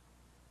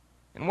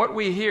 And what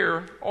we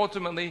hear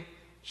ultimately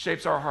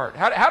shapes our heart.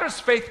 How does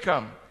faith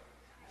come?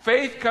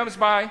 Faith comes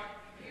by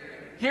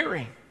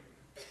hearing.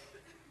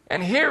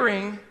 And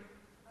hearing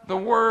the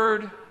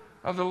word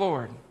of the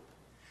Lord.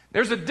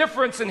 There's a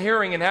difference in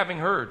hearing and having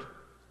heard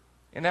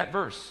in that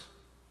verse.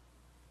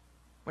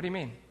 What do you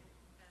mean?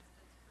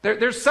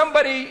 There's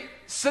somebody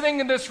sitting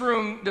in this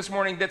room this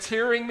morning that's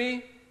hearing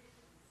me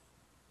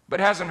but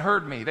hasn't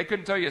heard me. They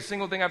couldn't tell you a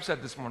single thing I've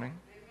said this morning.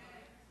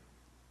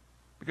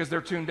 Because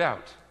they're tuned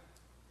out.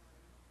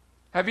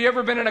 Have you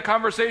ever been in a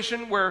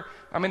conversation where,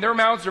 their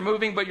mouths are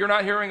moving, but you're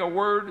not hearing a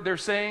word they're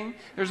saying?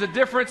 There's a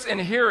difference in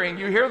hearing.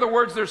 You hear the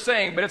words they're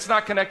saying, but it's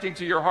not connecting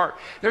to your heart.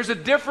 There's a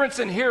difference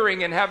in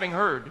hearing and having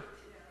heard.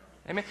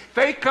 Amen.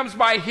 Faith comes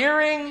by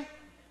hearing,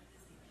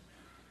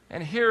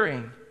 and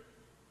hearing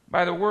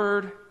by the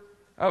word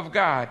of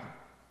God.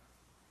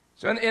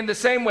 So in the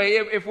same way,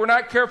 if we're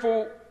not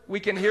careful, we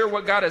can hear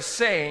what God is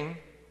saying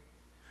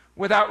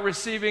without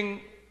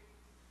receiving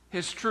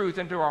His truth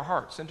into our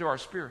hearts, into our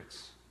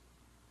spirits.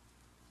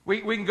 We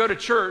can go to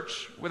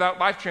church without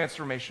life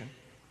transformation.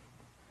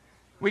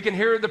 We can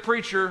hear the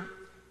preacher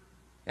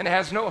and it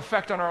has no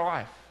effect on our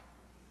life.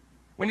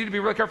 We need to be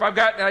really careful.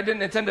 I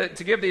didn't intend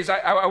to give these.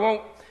 I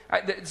won't.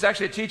 It's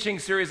actually a teaching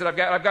series that I've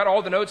got. I've got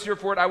all the notes here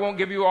for it. I won't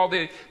give you all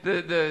the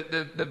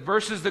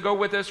verses that go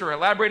with this or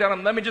elaborate on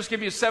them. Let me just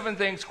give you 7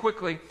 things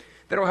quickly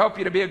that will help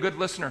you to be a good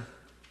listener.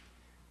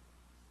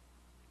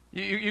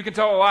 You can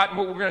tell a lot, and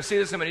we're going to see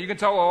this in a minute. You can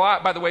tell a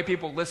lot by the way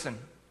people listen.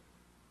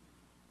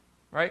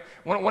 Right?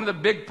 One of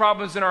the big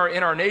problems in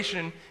our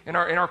nation, in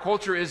our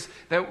culture, is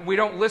that we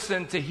don't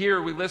listen to hear,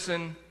 we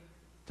listen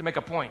to make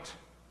a point.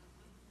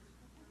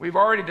 We've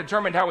already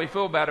determined how we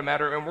feel about a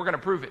matter, and we're going to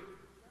prove it.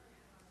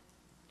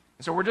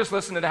 And so we're just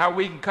listening to how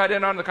we can cut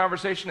in on the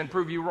conversation and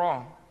prove you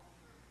wrong.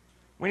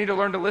 We need to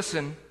learn to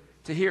listen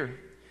to hear.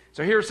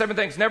 So here are 7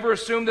 things. Never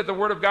assume that the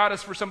Word of God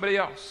is for somebody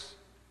else.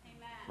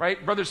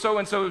 Right? Brother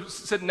so-and-so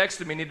sitting next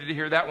to me needed to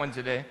hear that one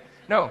today.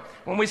 No.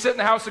 When we sit in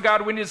the house of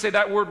God, we need to say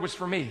that word was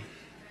for me.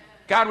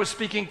 God was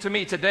speaking to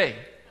me today.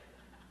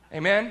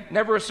 Amen?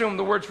 Never assume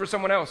the word's for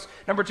someone else.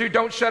 Number 2,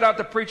 don't shut out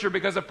the preacher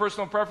because of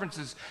personal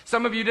preferences.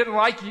 Some of you didn't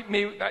like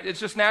me. It's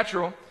just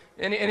natural.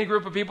 Any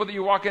group of people that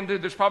you walk into,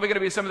 there's probably going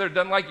to be somebody that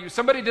doesn't like you.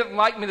 Somebody didn't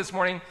like me this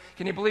morning.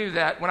 Can you believe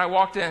that? When I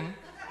walked in.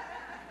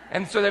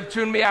 And so they've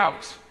tuned me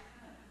out.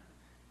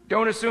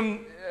 Don't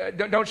assume,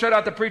 don't shut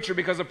out the preacher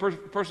because of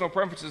personal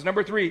preferences.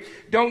 Number 3,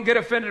 don't get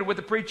offended with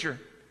the preacher.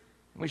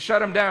 We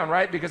shut them down,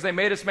 right? Because they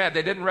made us mad.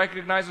 They didn't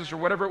recognize us or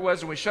whatever it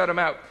was, and we shut them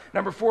out.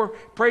 Number 4,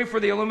 pray for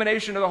the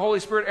illumination of the Holy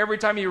Spirit every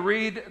time you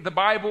read the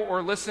Bible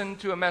or listen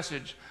to a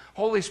message.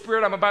 Holy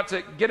Spirit, I'm about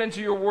to get into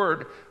your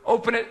word.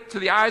 Open it to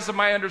the eyes of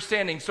my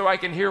understanding so I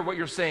can hear what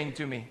you're saying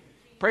to me.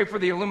 Pray for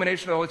the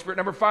illumination of the Holy Spirit.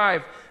 Number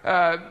 5,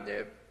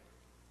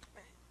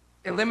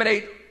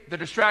 eliminate the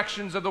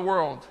distractions of the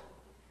world.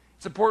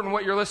 It's important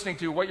what you're listening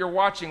to, what you're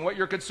watching, what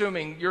you're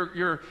consuming,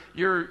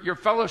 your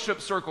fellowship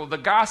circle. The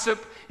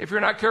gossip, if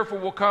you're not careful,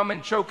 will come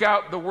and choke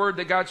out the word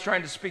that God's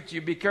trying to speak to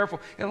you. Be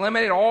careful.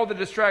 Eliminate all the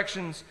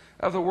distractions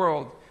of the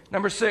world.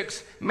 Number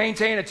 6,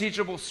 maintain a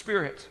teachable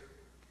spirit.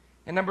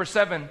 And number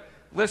 7,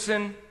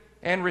 listen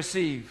and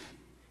receive.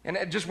 And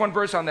just one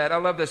verse on that. I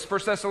love this. 1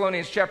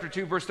 Thessalonians chapter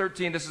 2, verse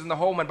 13. This is in the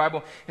Holman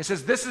Bible. It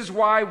says, this is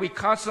why we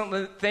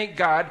constantly thank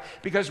God,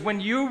 because when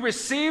you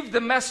received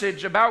the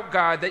message about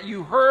God that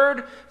you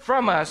heard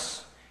from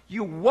us,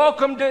 you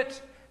welcomed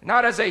it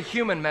not as a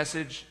human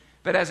message,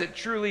 but as it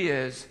truly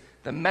is,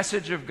 the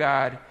message of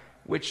God,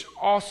 which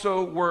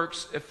also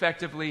works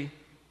effectively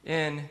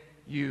in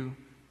you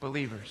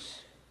believers.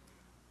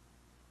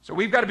 So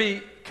we've got to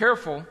be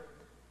careful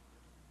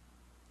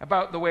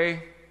about the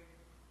way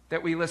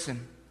that we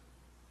listen.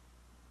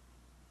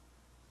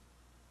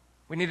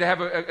 We need to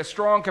have a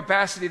strong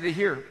capacity to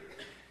hear.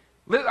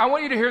 I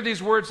want you to hear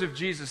these words of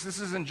Jesus. This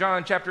is in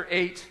John chapter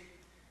 8,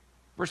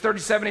 verse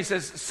 37. He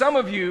says, some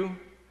of you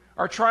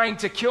are trying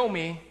to kill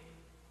me.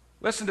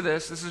 Listen to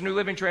this. This is New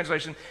Living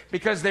Translation.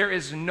 Because there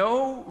is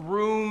no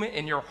room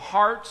in your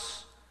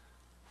hearts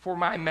for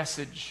my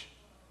message.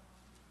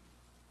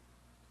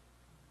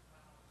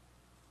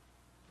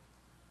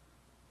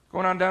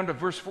 Going on down to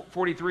verse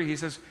 43, he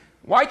says,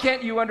 why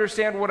can't you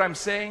understand what I'm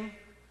saying?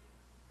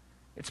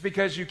 It's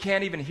because you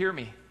can't even hear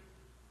me.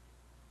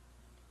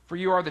 For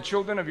you are the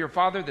children of your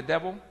father, the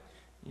devil.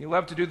 You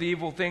love to do the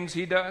evil things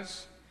he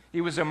does.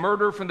 He was a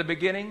murderer from the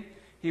beginning.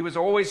 He has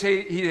always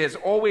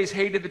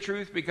hated the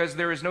truth because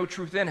there is no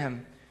truth in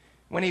him.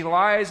 When he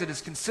lies, it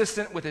is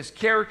consistent with his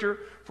character,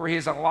 for he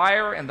is a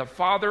liar and the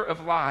father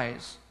of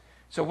lies.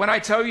 So when I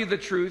tell you the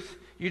truth,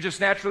 you just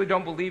naturally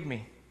don't believe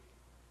me.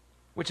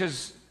 Which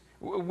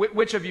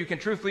of you can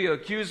truthfully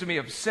accuse me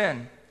of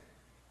sin?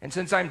 And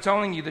since I'm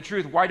telling you the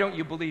truth, why don't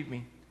you believe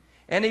me?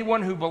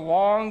 Anyone who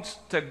belongs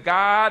to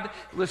God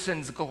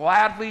listens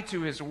gladly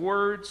to his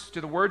words, to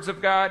the words of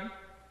God,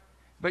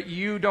 but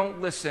you don't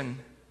listen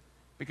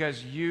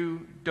because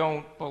you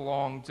don't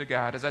belong to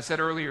God. As I said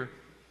earlier,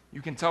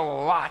 you can tell a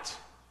lot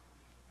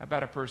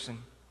about a person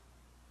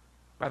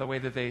by the way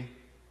that they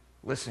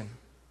listen.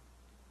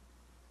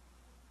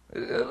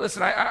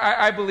 Listen,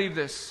 I believe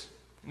this.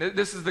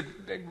 This is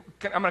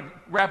I'm going to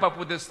wrap up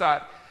with this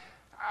thought.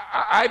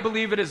 I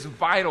believe it is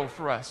vital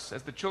for us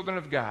as the children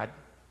of God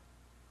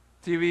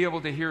to be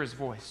able to hear his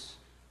voice.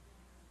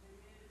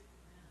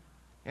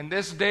 In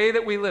this day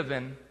that we live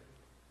in,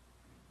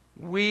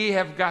 we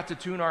have got to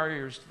tune our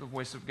ears to the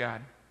voice of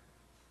God.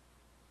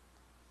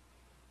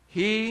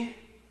 He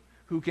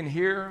who can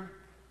hear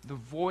the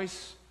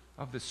voice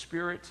of the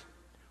Spirit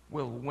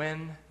will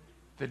win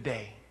the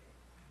day.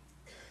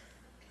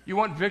 You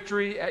want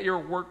victory at your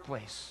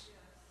workplace?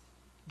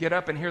 Get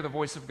up and hear the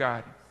voice of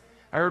God.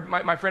 I heard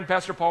my friend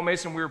Pastor Paul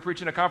Mason, we were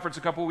preaching a conference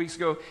a couple of weeks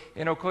ago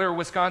in Eau Claire,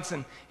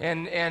 Wisconsin,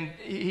 and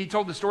he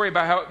told the story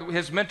about how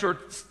his mentor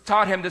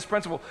taught him this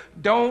principle.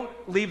 Don't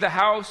leave the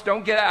house,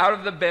 don't get out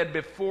of the bed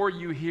before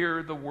you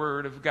hear the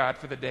word of God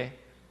for the day.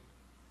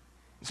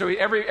 So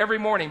every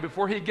morning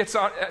before he gets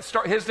on,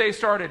 his day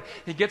started,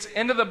 he gets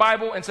into the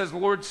Bible and says,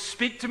 Lord,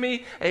 speak to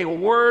me a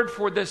word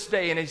for this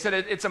day. And he said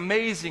it's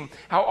amazing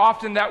how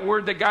often that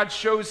word that God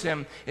shows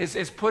him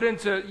is put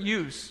into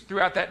use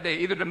throughout that day,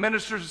 either to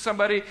minister to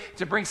somebody,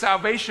 to bring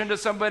salvation to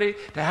somebody,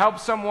 to help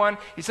someone.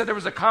 He said there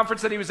was a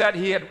conference that he was at.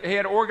 He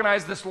had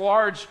organized this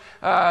large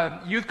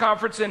youth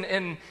conference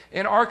in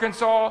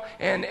Arkansas,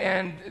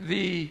 and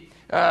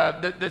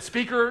the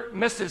speaker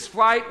missed his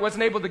flight,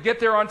 wasn't able to get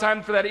there on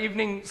time for that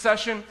evening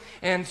session,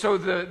 and so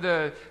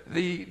the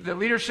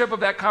leadership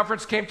of that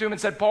conference came to him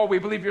and said, Paul, we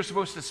believe you're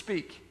supposed to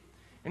speak.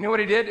 And you know what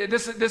he did?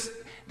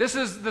 This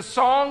is the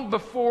song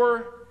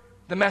before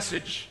the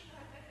message.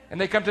 And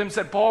they come to him and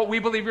said, Paul, we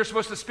believe you're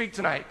supposed to speak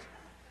tonight.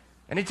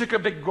 And he took a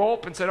big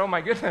gulp and said, oh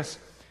my goodness,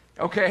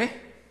 okay.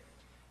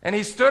 And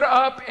he stood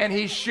up and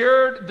he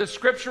shared the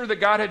scripture that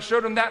God had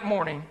showed him that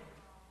morning,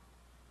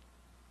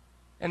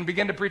 and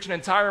began to preach an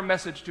entire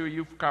message to a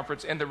youth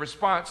conference. And the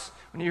response,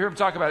 when you hear him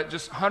talk about it,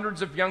 just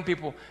hundreds of young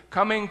people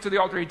coming to the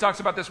altar. He talks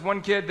about this one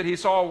kid that he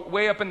saw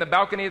way up in the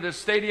balcony of the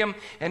stadium,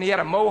 and he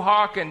had a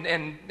mohawk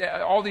and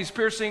all these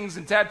piercings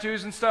and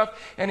tattoos and stuff.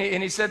 And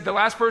he said, the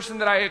last person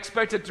that I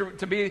expected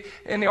to be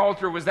in the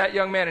altar was that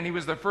young man, and he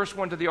was the first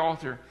one to the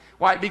altar.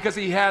 Why? Because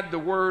he had the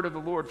word of the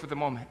Lord for the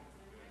moment.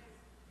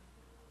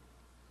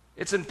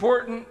 It's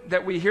important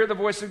that we hear the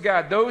voice of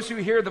God. Those who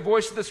hear the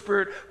voice of the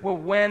Spirit will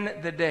win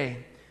the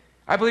day.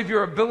 I believe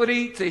your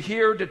ability to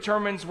hear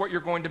determines what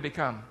you're going to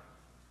become.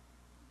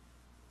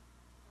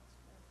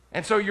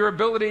 And so your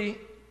ability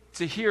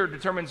to hear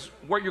determines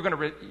what you're going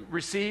to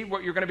receive,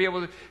 what you're going to be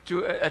able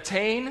to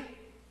attain.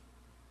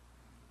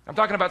 I'm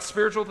talking about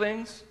spiritual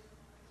things.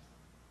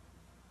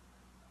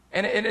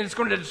 And it's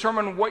going to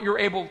determine what you're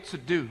able to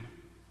do.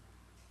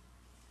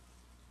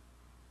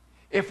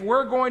 If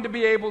we're going to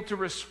be able to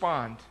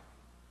respond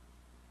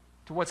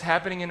to what's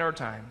happening in our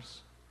times,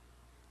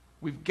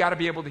 we've got to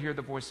be able to hear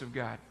the voice of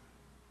God.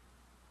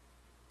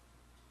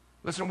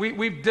 Listen,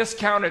 we've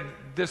discounted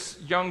this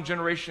young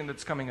generation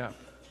that's coming up.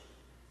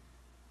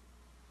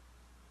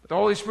 But the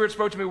Holy Spirit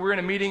spoke to me. We were in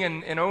a meeting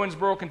in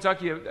Owensboro,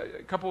 Kentucky,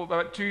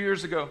 about 2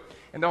 years ago,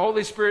 and the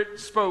Holy Spirit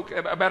spoke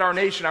about our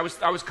nation. I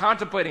was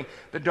contemplating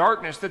the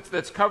darkness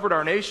that's covered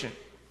our nation.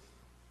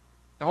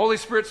 The Holy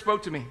Spirit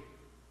spoke to me,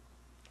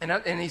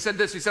 and he said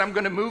this. He said, I'm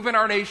going to move in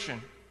our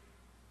nation.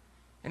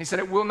 And he said,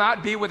 it will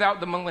not be without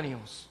the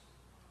millennials.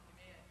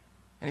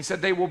 And he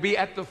said, they will be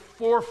at the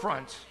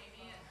forefront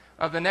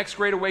of the next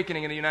great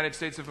awakening in the United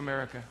States of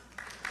America.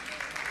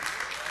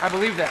 I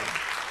believe that.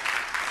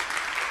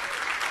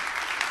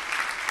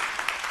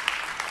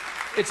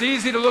 It's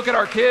easy to look at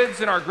our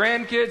kids and our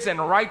grandkids and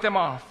write them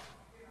off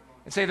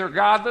and say they're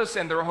godless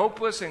and they're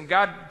hopeless and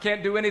God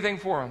can't do anything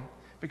for them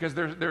because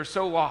they're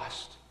so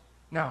lost.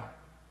 No.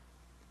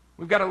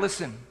 We've got to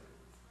listen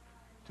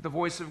to the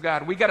voice of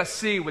God. We've got to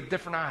see with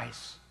different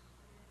eyes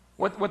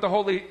what the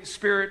Holy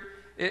Spirit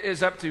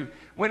is up to.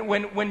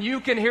 When you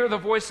can hear the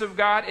voice of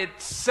God, it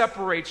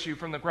separates you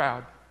from the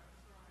crowd.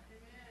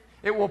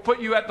 It will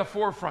put you at the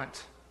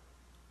forefront.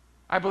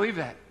 I believe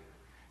that.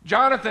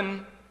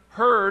 Jonathan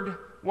heard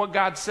what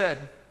God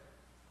said.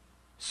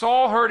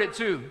 Saul heard it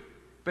too,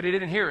 but he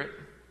didn't hear it.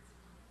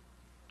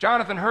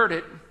 Jonathan heard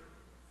it,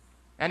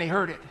 and he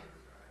heard it.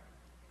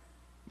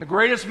 The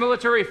greatest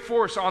military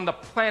force on the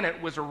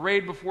planet was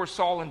arrayed before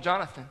Saul and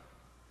Jonathan.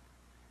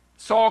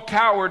 Saul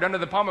cowered under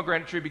the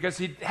pomegranate tree because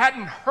he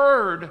hadn't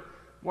heard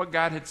what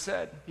God had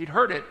said. He'd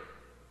heard it,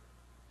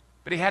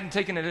 but he hadn't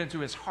taken it into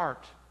his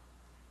heart.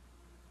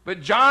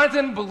 But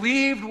Jonathan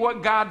believed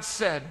what God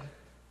said.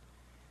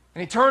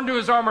 And he turned to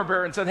his armor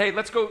bearer and said, hey,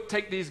 let's go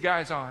take these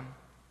guys on.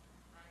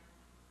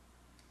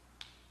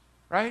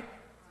 Right?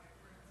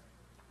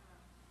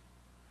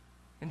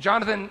 And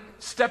Jonathan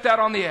stepped out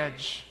on the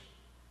edge.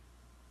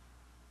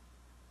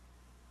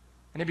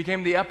 And he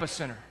became the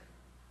epicenter.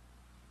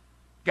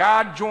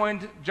 God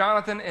joined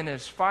Jonathan in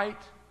his fight.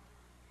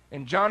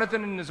 And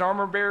Jonathan and his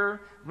armor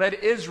bearer led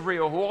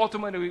Israel, who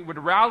ultimately would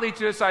rally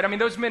to his side. I mean,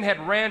 those men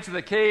had ran to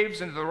the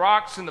caves and to the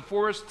rocks and the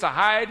forests to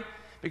hide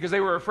because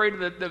they were afraid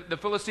of the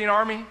Philistine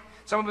army.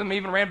 Some of them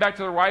even ran back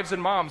to their wives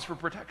and moms for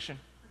protection.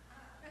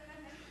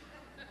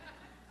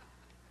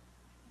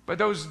 But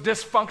those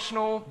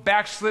dysfunctional,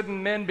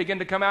 backslidden men began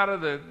to come out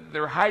of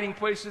their hiding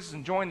places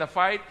and join the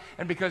fight.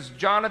 And because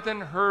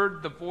Jonathan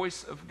heard the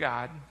voice of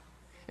God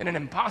in an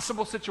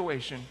impossible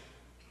situation,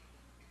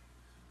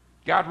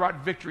 God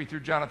wrought victory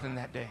through Jonathan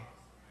that day.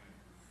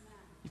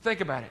 You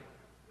think about it.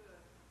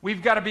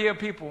 We've got to be a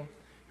people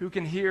who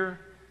can hear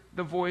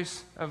the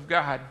voice of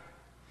God.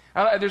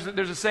 There's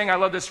a saying, I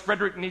love this,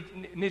 Friedrich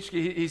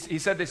Nietzsche, he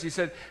said this, he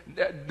said,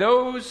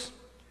 those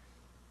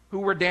who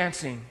were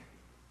dancing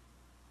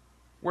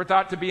were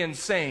thought to be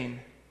insane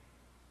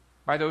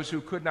by those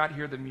who could not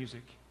hear the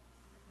music.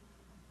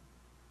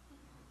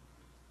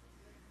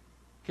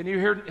 Can you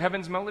hear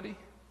heaven's melody?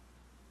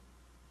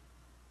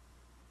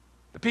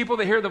 The people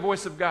that hear the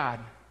voice of God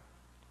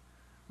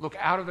look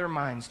out of their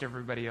minds to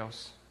everybody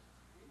else.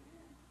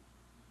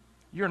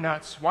 You're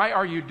nuts. Why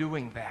are you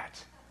doing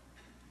that?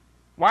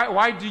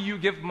 Why do you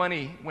give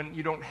money when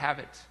you don't have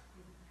it?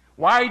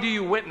 Why do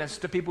you witness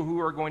to people who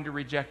are going to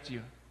reject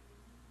you?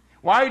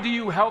 Why do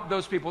you help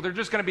those people? They're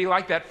just going to be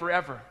like that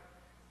forever.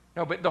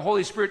 No, but the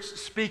Holy Spirit's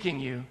speaking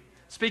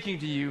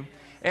to you,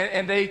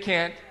 and they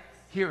can't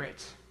hear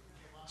it.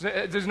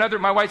 There's another,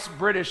 my wife's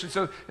British, and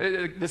so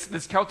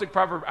this Celtic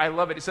proverb, I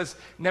love it. It says,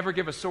 never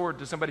give a sword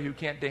to somebody who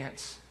can't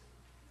dance.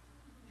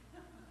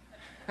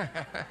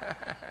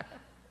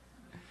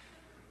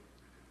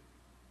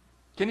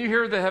 Can you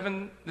hear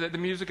the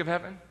music of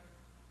heaven?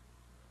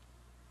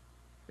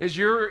 Is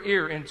your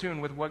ear in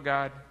tune with what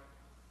God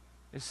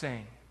is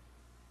saying?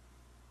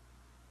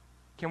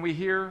 Can we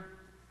hear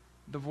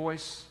the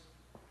voice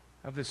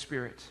of the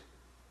Spirit?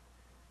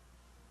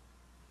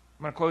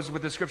 I'm going to close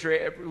with the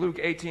scripture, Luke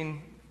 8,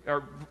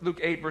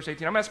 verse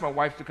 18. I'm going to ask my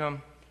wife to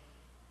come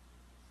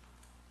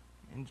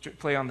and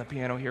play on the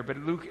piano here. But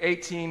Luke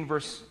 8,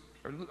 verse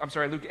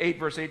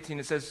 18,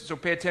 it says, so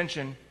pay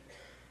attention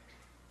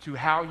to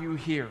how you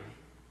hear.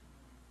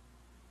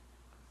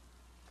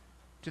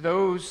 To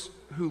those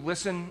who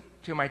listen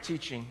to my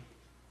teaching,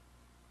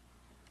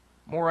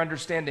 more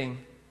understanding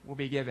will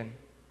be given.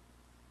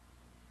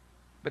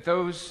 But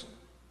those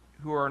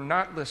who are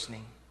not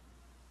listening,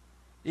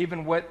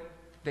 even what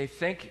they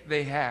think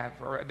they have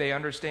or they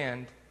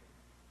understand,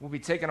 will be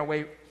taken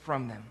away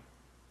from them.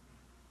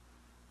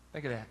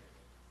 Think of that.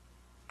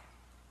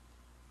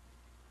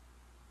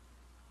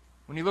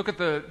 When you look at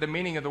the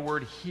meaning of the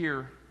word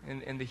hear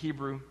in the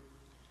Hebrew,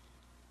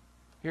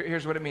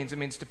 here's what it means. It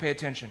means to pay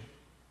attention.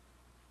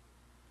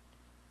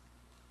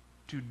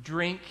 To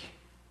drink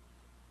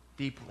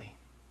deeply.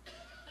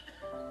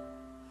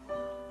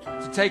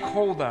 To take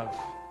hold of.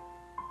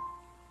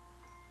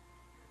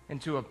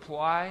 and to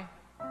apply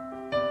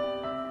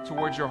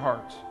towards your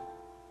heart.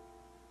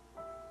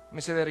 Let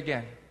me say that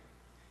again.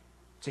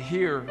 To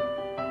hear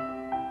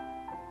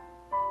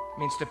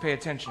means to pay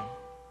attention,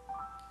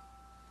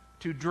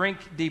 to drink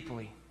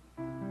deeply,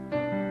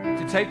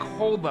 to take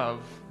hold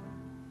of,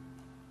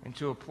 and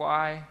to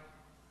apply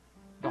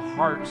the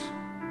heart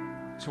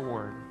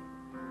toward.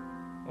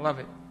 I love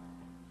it.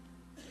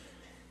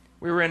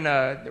 We were in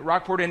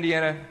Rockport,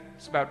 Indiana.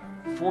 It's about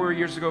 4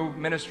 years ago,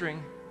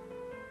 ministering.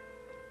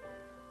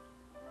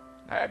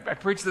 I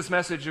preached this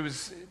message. It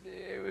was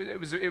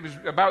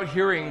about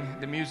hearing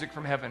the music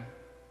from heaven.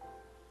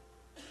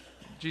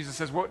 Jesus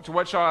says, "To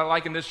what shall I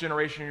liken this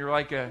generation? You're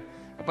like a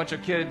bunch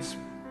of kids,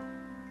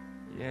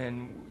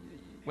 and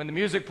when the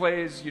music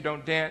plays, you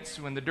don't dance.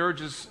 When the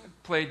dirge is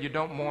played, you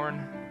don't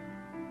mourn."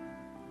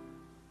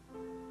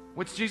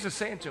 What's Jesus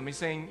saying to him? He's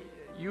saying,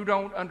 you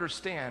don't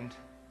understand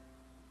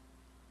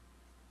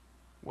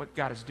what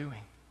God is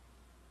doing.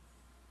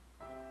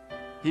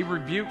 He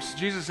rebukes,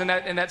 Jesus in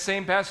that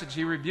same passage,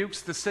 he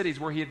rebukes the cities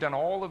where he had done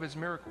all of his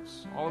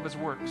miracles, all of his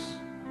works.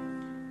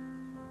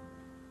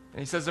 And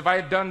he says, if I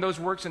had done those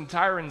works in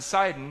Tyre and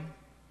Sidon,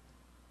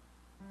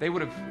 they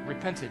would have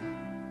repented.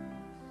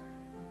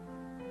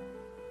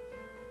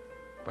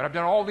 But I've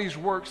done all these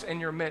works in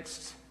your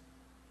midst,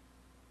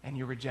 and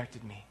you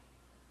rejected me.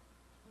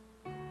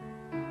 He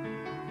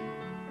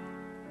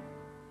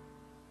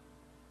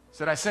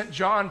said, I sent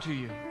John to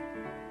you.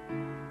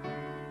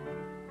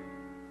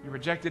 You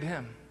rejected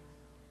him.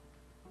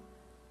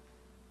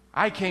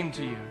 I came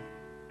to you.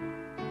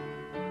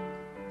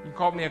 You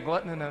called me a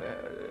glutton and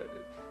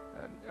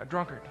a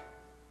drunkard.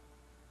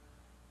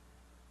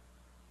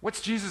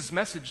 What's Jesus'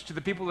 message to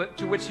the people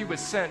to which he was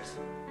sent?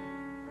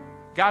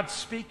 God's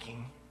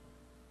speaking,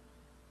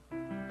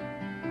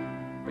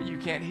 but you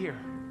can't hear.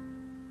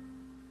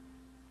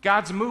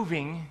 God's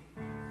moving,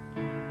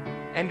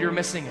 and you're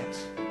missing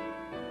it.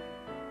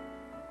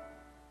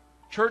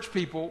 Church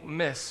people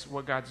miss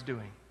what God's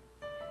doing.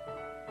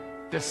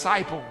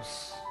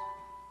 Disciples,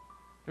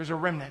 there's a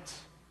remnant.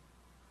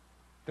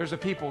 There's a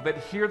people that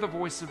hear the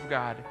voice of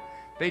God.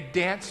 They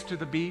dance to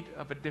the beat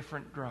of a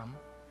different drum.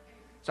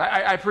 So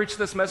I preached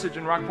this message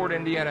in Rockport,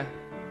 Indiana.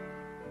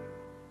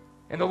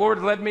 And the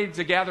Lord led me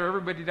to gather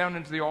everybody down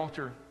into the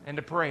altar and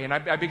to pray. And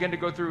I began to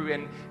go through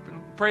and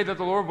pray that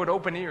the Lord would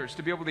open ears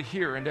to be able to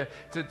hear and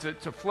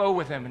to flow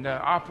with him and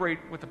to operate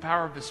with the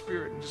power of the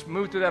Spirit. And just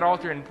moved through that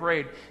altar and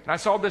prayed. And I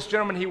saw this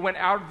gentleman, he went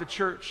out of the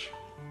church.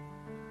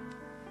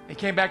 He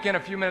came back in a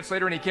few minutes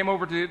later, and he came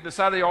over to the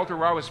side of the altar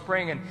where I was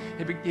praying, and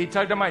he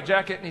tugged on my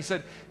jacket, and he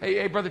said,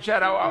 hey, Brother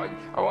Chad, I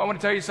want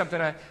to tell you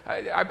something.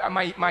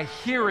 My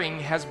hearing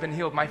has been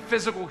healed. My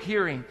physical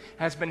hearing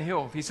has been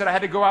healed. He said I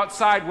had to go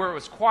outside where it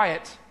was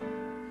quiet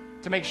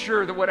to make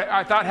sure that what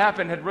I thought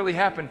happened had really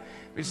happened.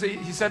 You see,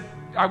 he said,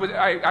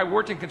 I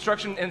worked in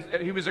construction, and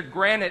he was a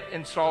granite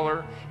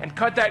installer and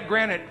cut that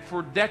granite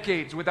for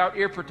decades without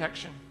ear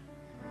protection.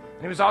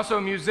 And he was also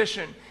a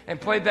musician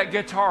and played that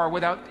guitar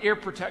without ear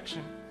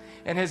protection.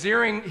 And his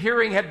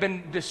hearing had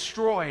been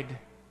destroyed. And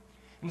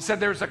he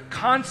said there's a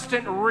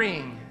constant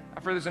ring.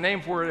 I've heard there's a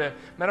name for it, a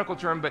medical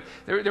term, but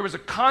there was a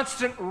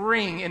constant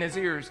ring in his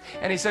ears.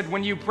 And he said,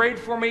 when you prayed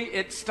for me,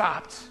 it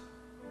stopped.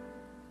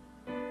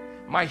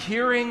 My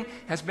hearing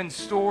has been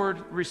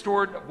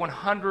restored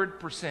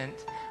 100%.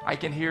 I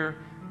can hear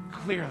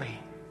clearly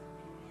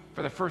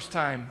for the first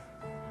time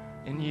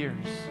in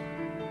years.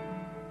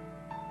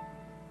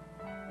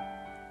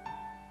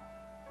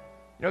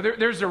 You know,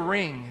 there's a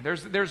ring.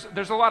 There's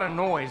a lot of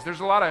noise. There's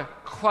a lot of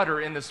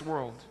clutter in this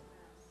world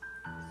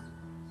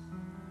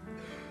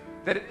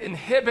that it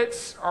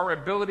inhibits our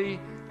ability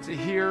to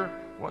hear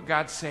what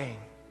God's saying.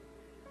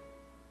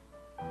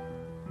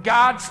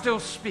 God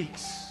still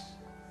speaks.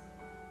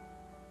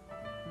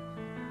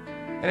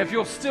 And if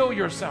you'll still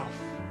yourself,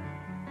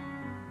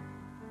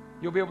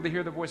 you'll be able to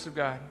hear the voice of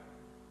God.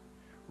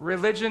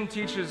 Religion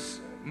teaches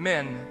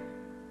men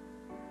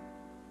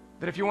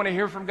that if you want to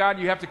hear from God,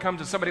 you have to come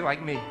to somebody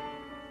like me,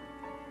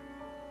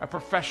 a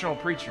professional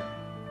preacher.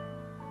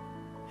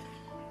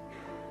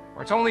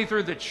 Or it's only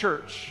through the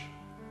church.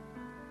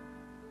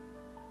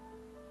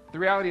 The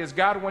reality is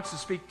God wants to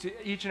speak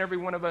to each and every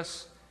one of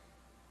us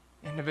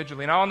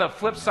individually. Now on the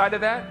flip side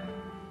of that,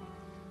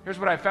 here's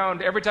what I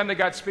found. Every time that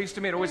God speaks to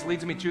me, it always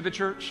leads me to the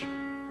church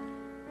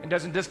and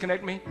doesn't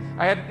disconnect me.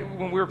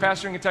 When we were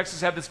pastoring in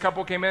Texas, had this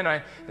couple came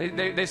in.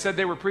 They said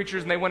they were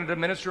preachers and they wanted to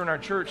minister in our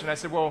church. And I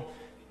said, well,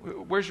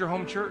 where's your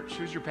home church?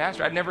 Who's your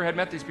pastor? I'd never had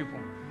met these people.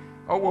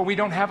 Oh, well, we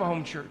don't have a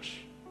home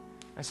church.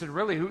 I said,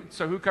 really?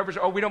 Who covers?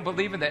 Oh, we don't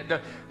believe in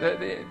that.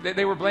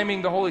 They were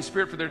blaming the Holy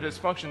Spirit for their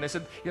dysfunction. They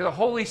said, the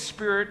Holy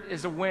Spirit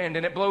is a wind,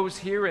 and it blows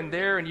here and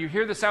there, and you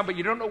hear the sound, but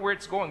you don't know where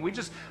it's going. We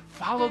just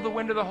follow the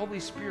wind of the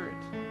Holy Spirit.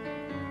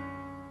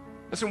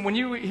 Listen, when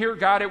you hear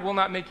God, it will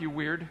not make you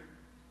weird.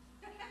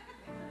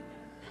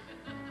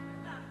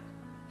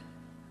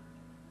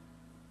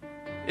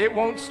 It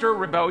won't stir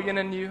rebellion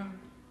in you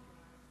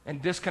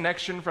and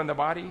disconnection from the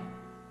body.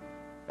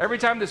 Every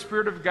time the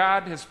Spirit of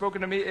God has spoken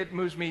to me, it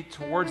moves me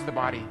towards the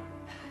body.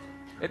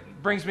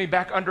 It brings me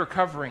back under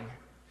covering.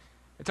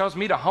 It tells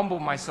me to humble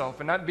myself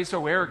and not be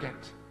so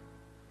arrogant.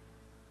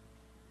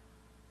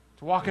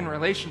 To walk in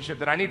relationship,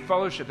 that I need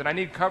fellowship, that I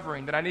need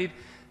covering, that I need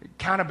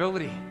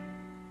accountability.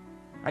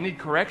 I need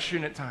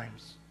correction at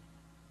times.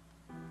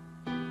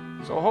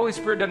 So the Holy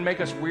Spirit doesn't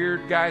make us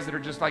weird guys that are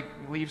just like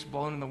leaves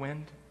blowing in the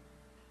wind.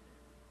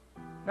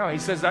 No, he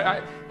says,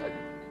 I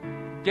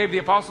gave the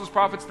apostles,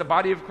 prophets, the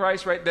body of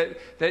Christ, right?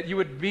 That you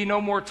would be no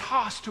more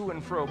tossed to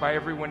and fro by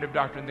every wind of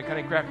doctrine, the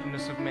cunning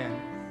craftiness of men.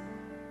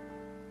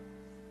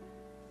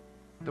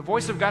 The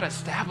voice of God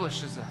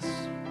establishes us.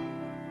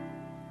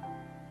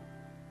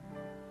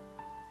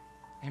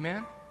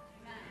 Amen?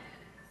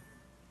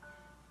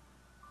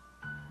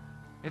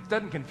 It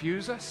doesn't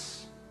confuse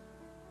us.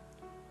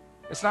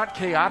 It's not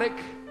chaotic.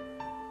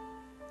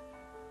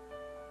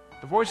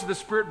 The voice of the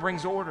Spirit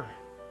brings order.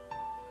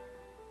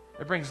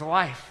 It brings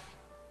life.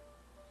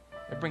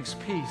 It brings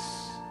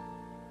peace.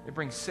 It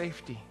brings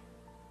safety.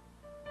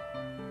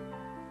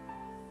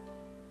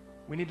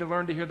 We need to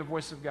learn to hear the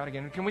voice of God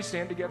again. Can we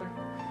stand together?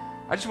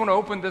 I just want to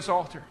open this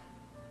altar.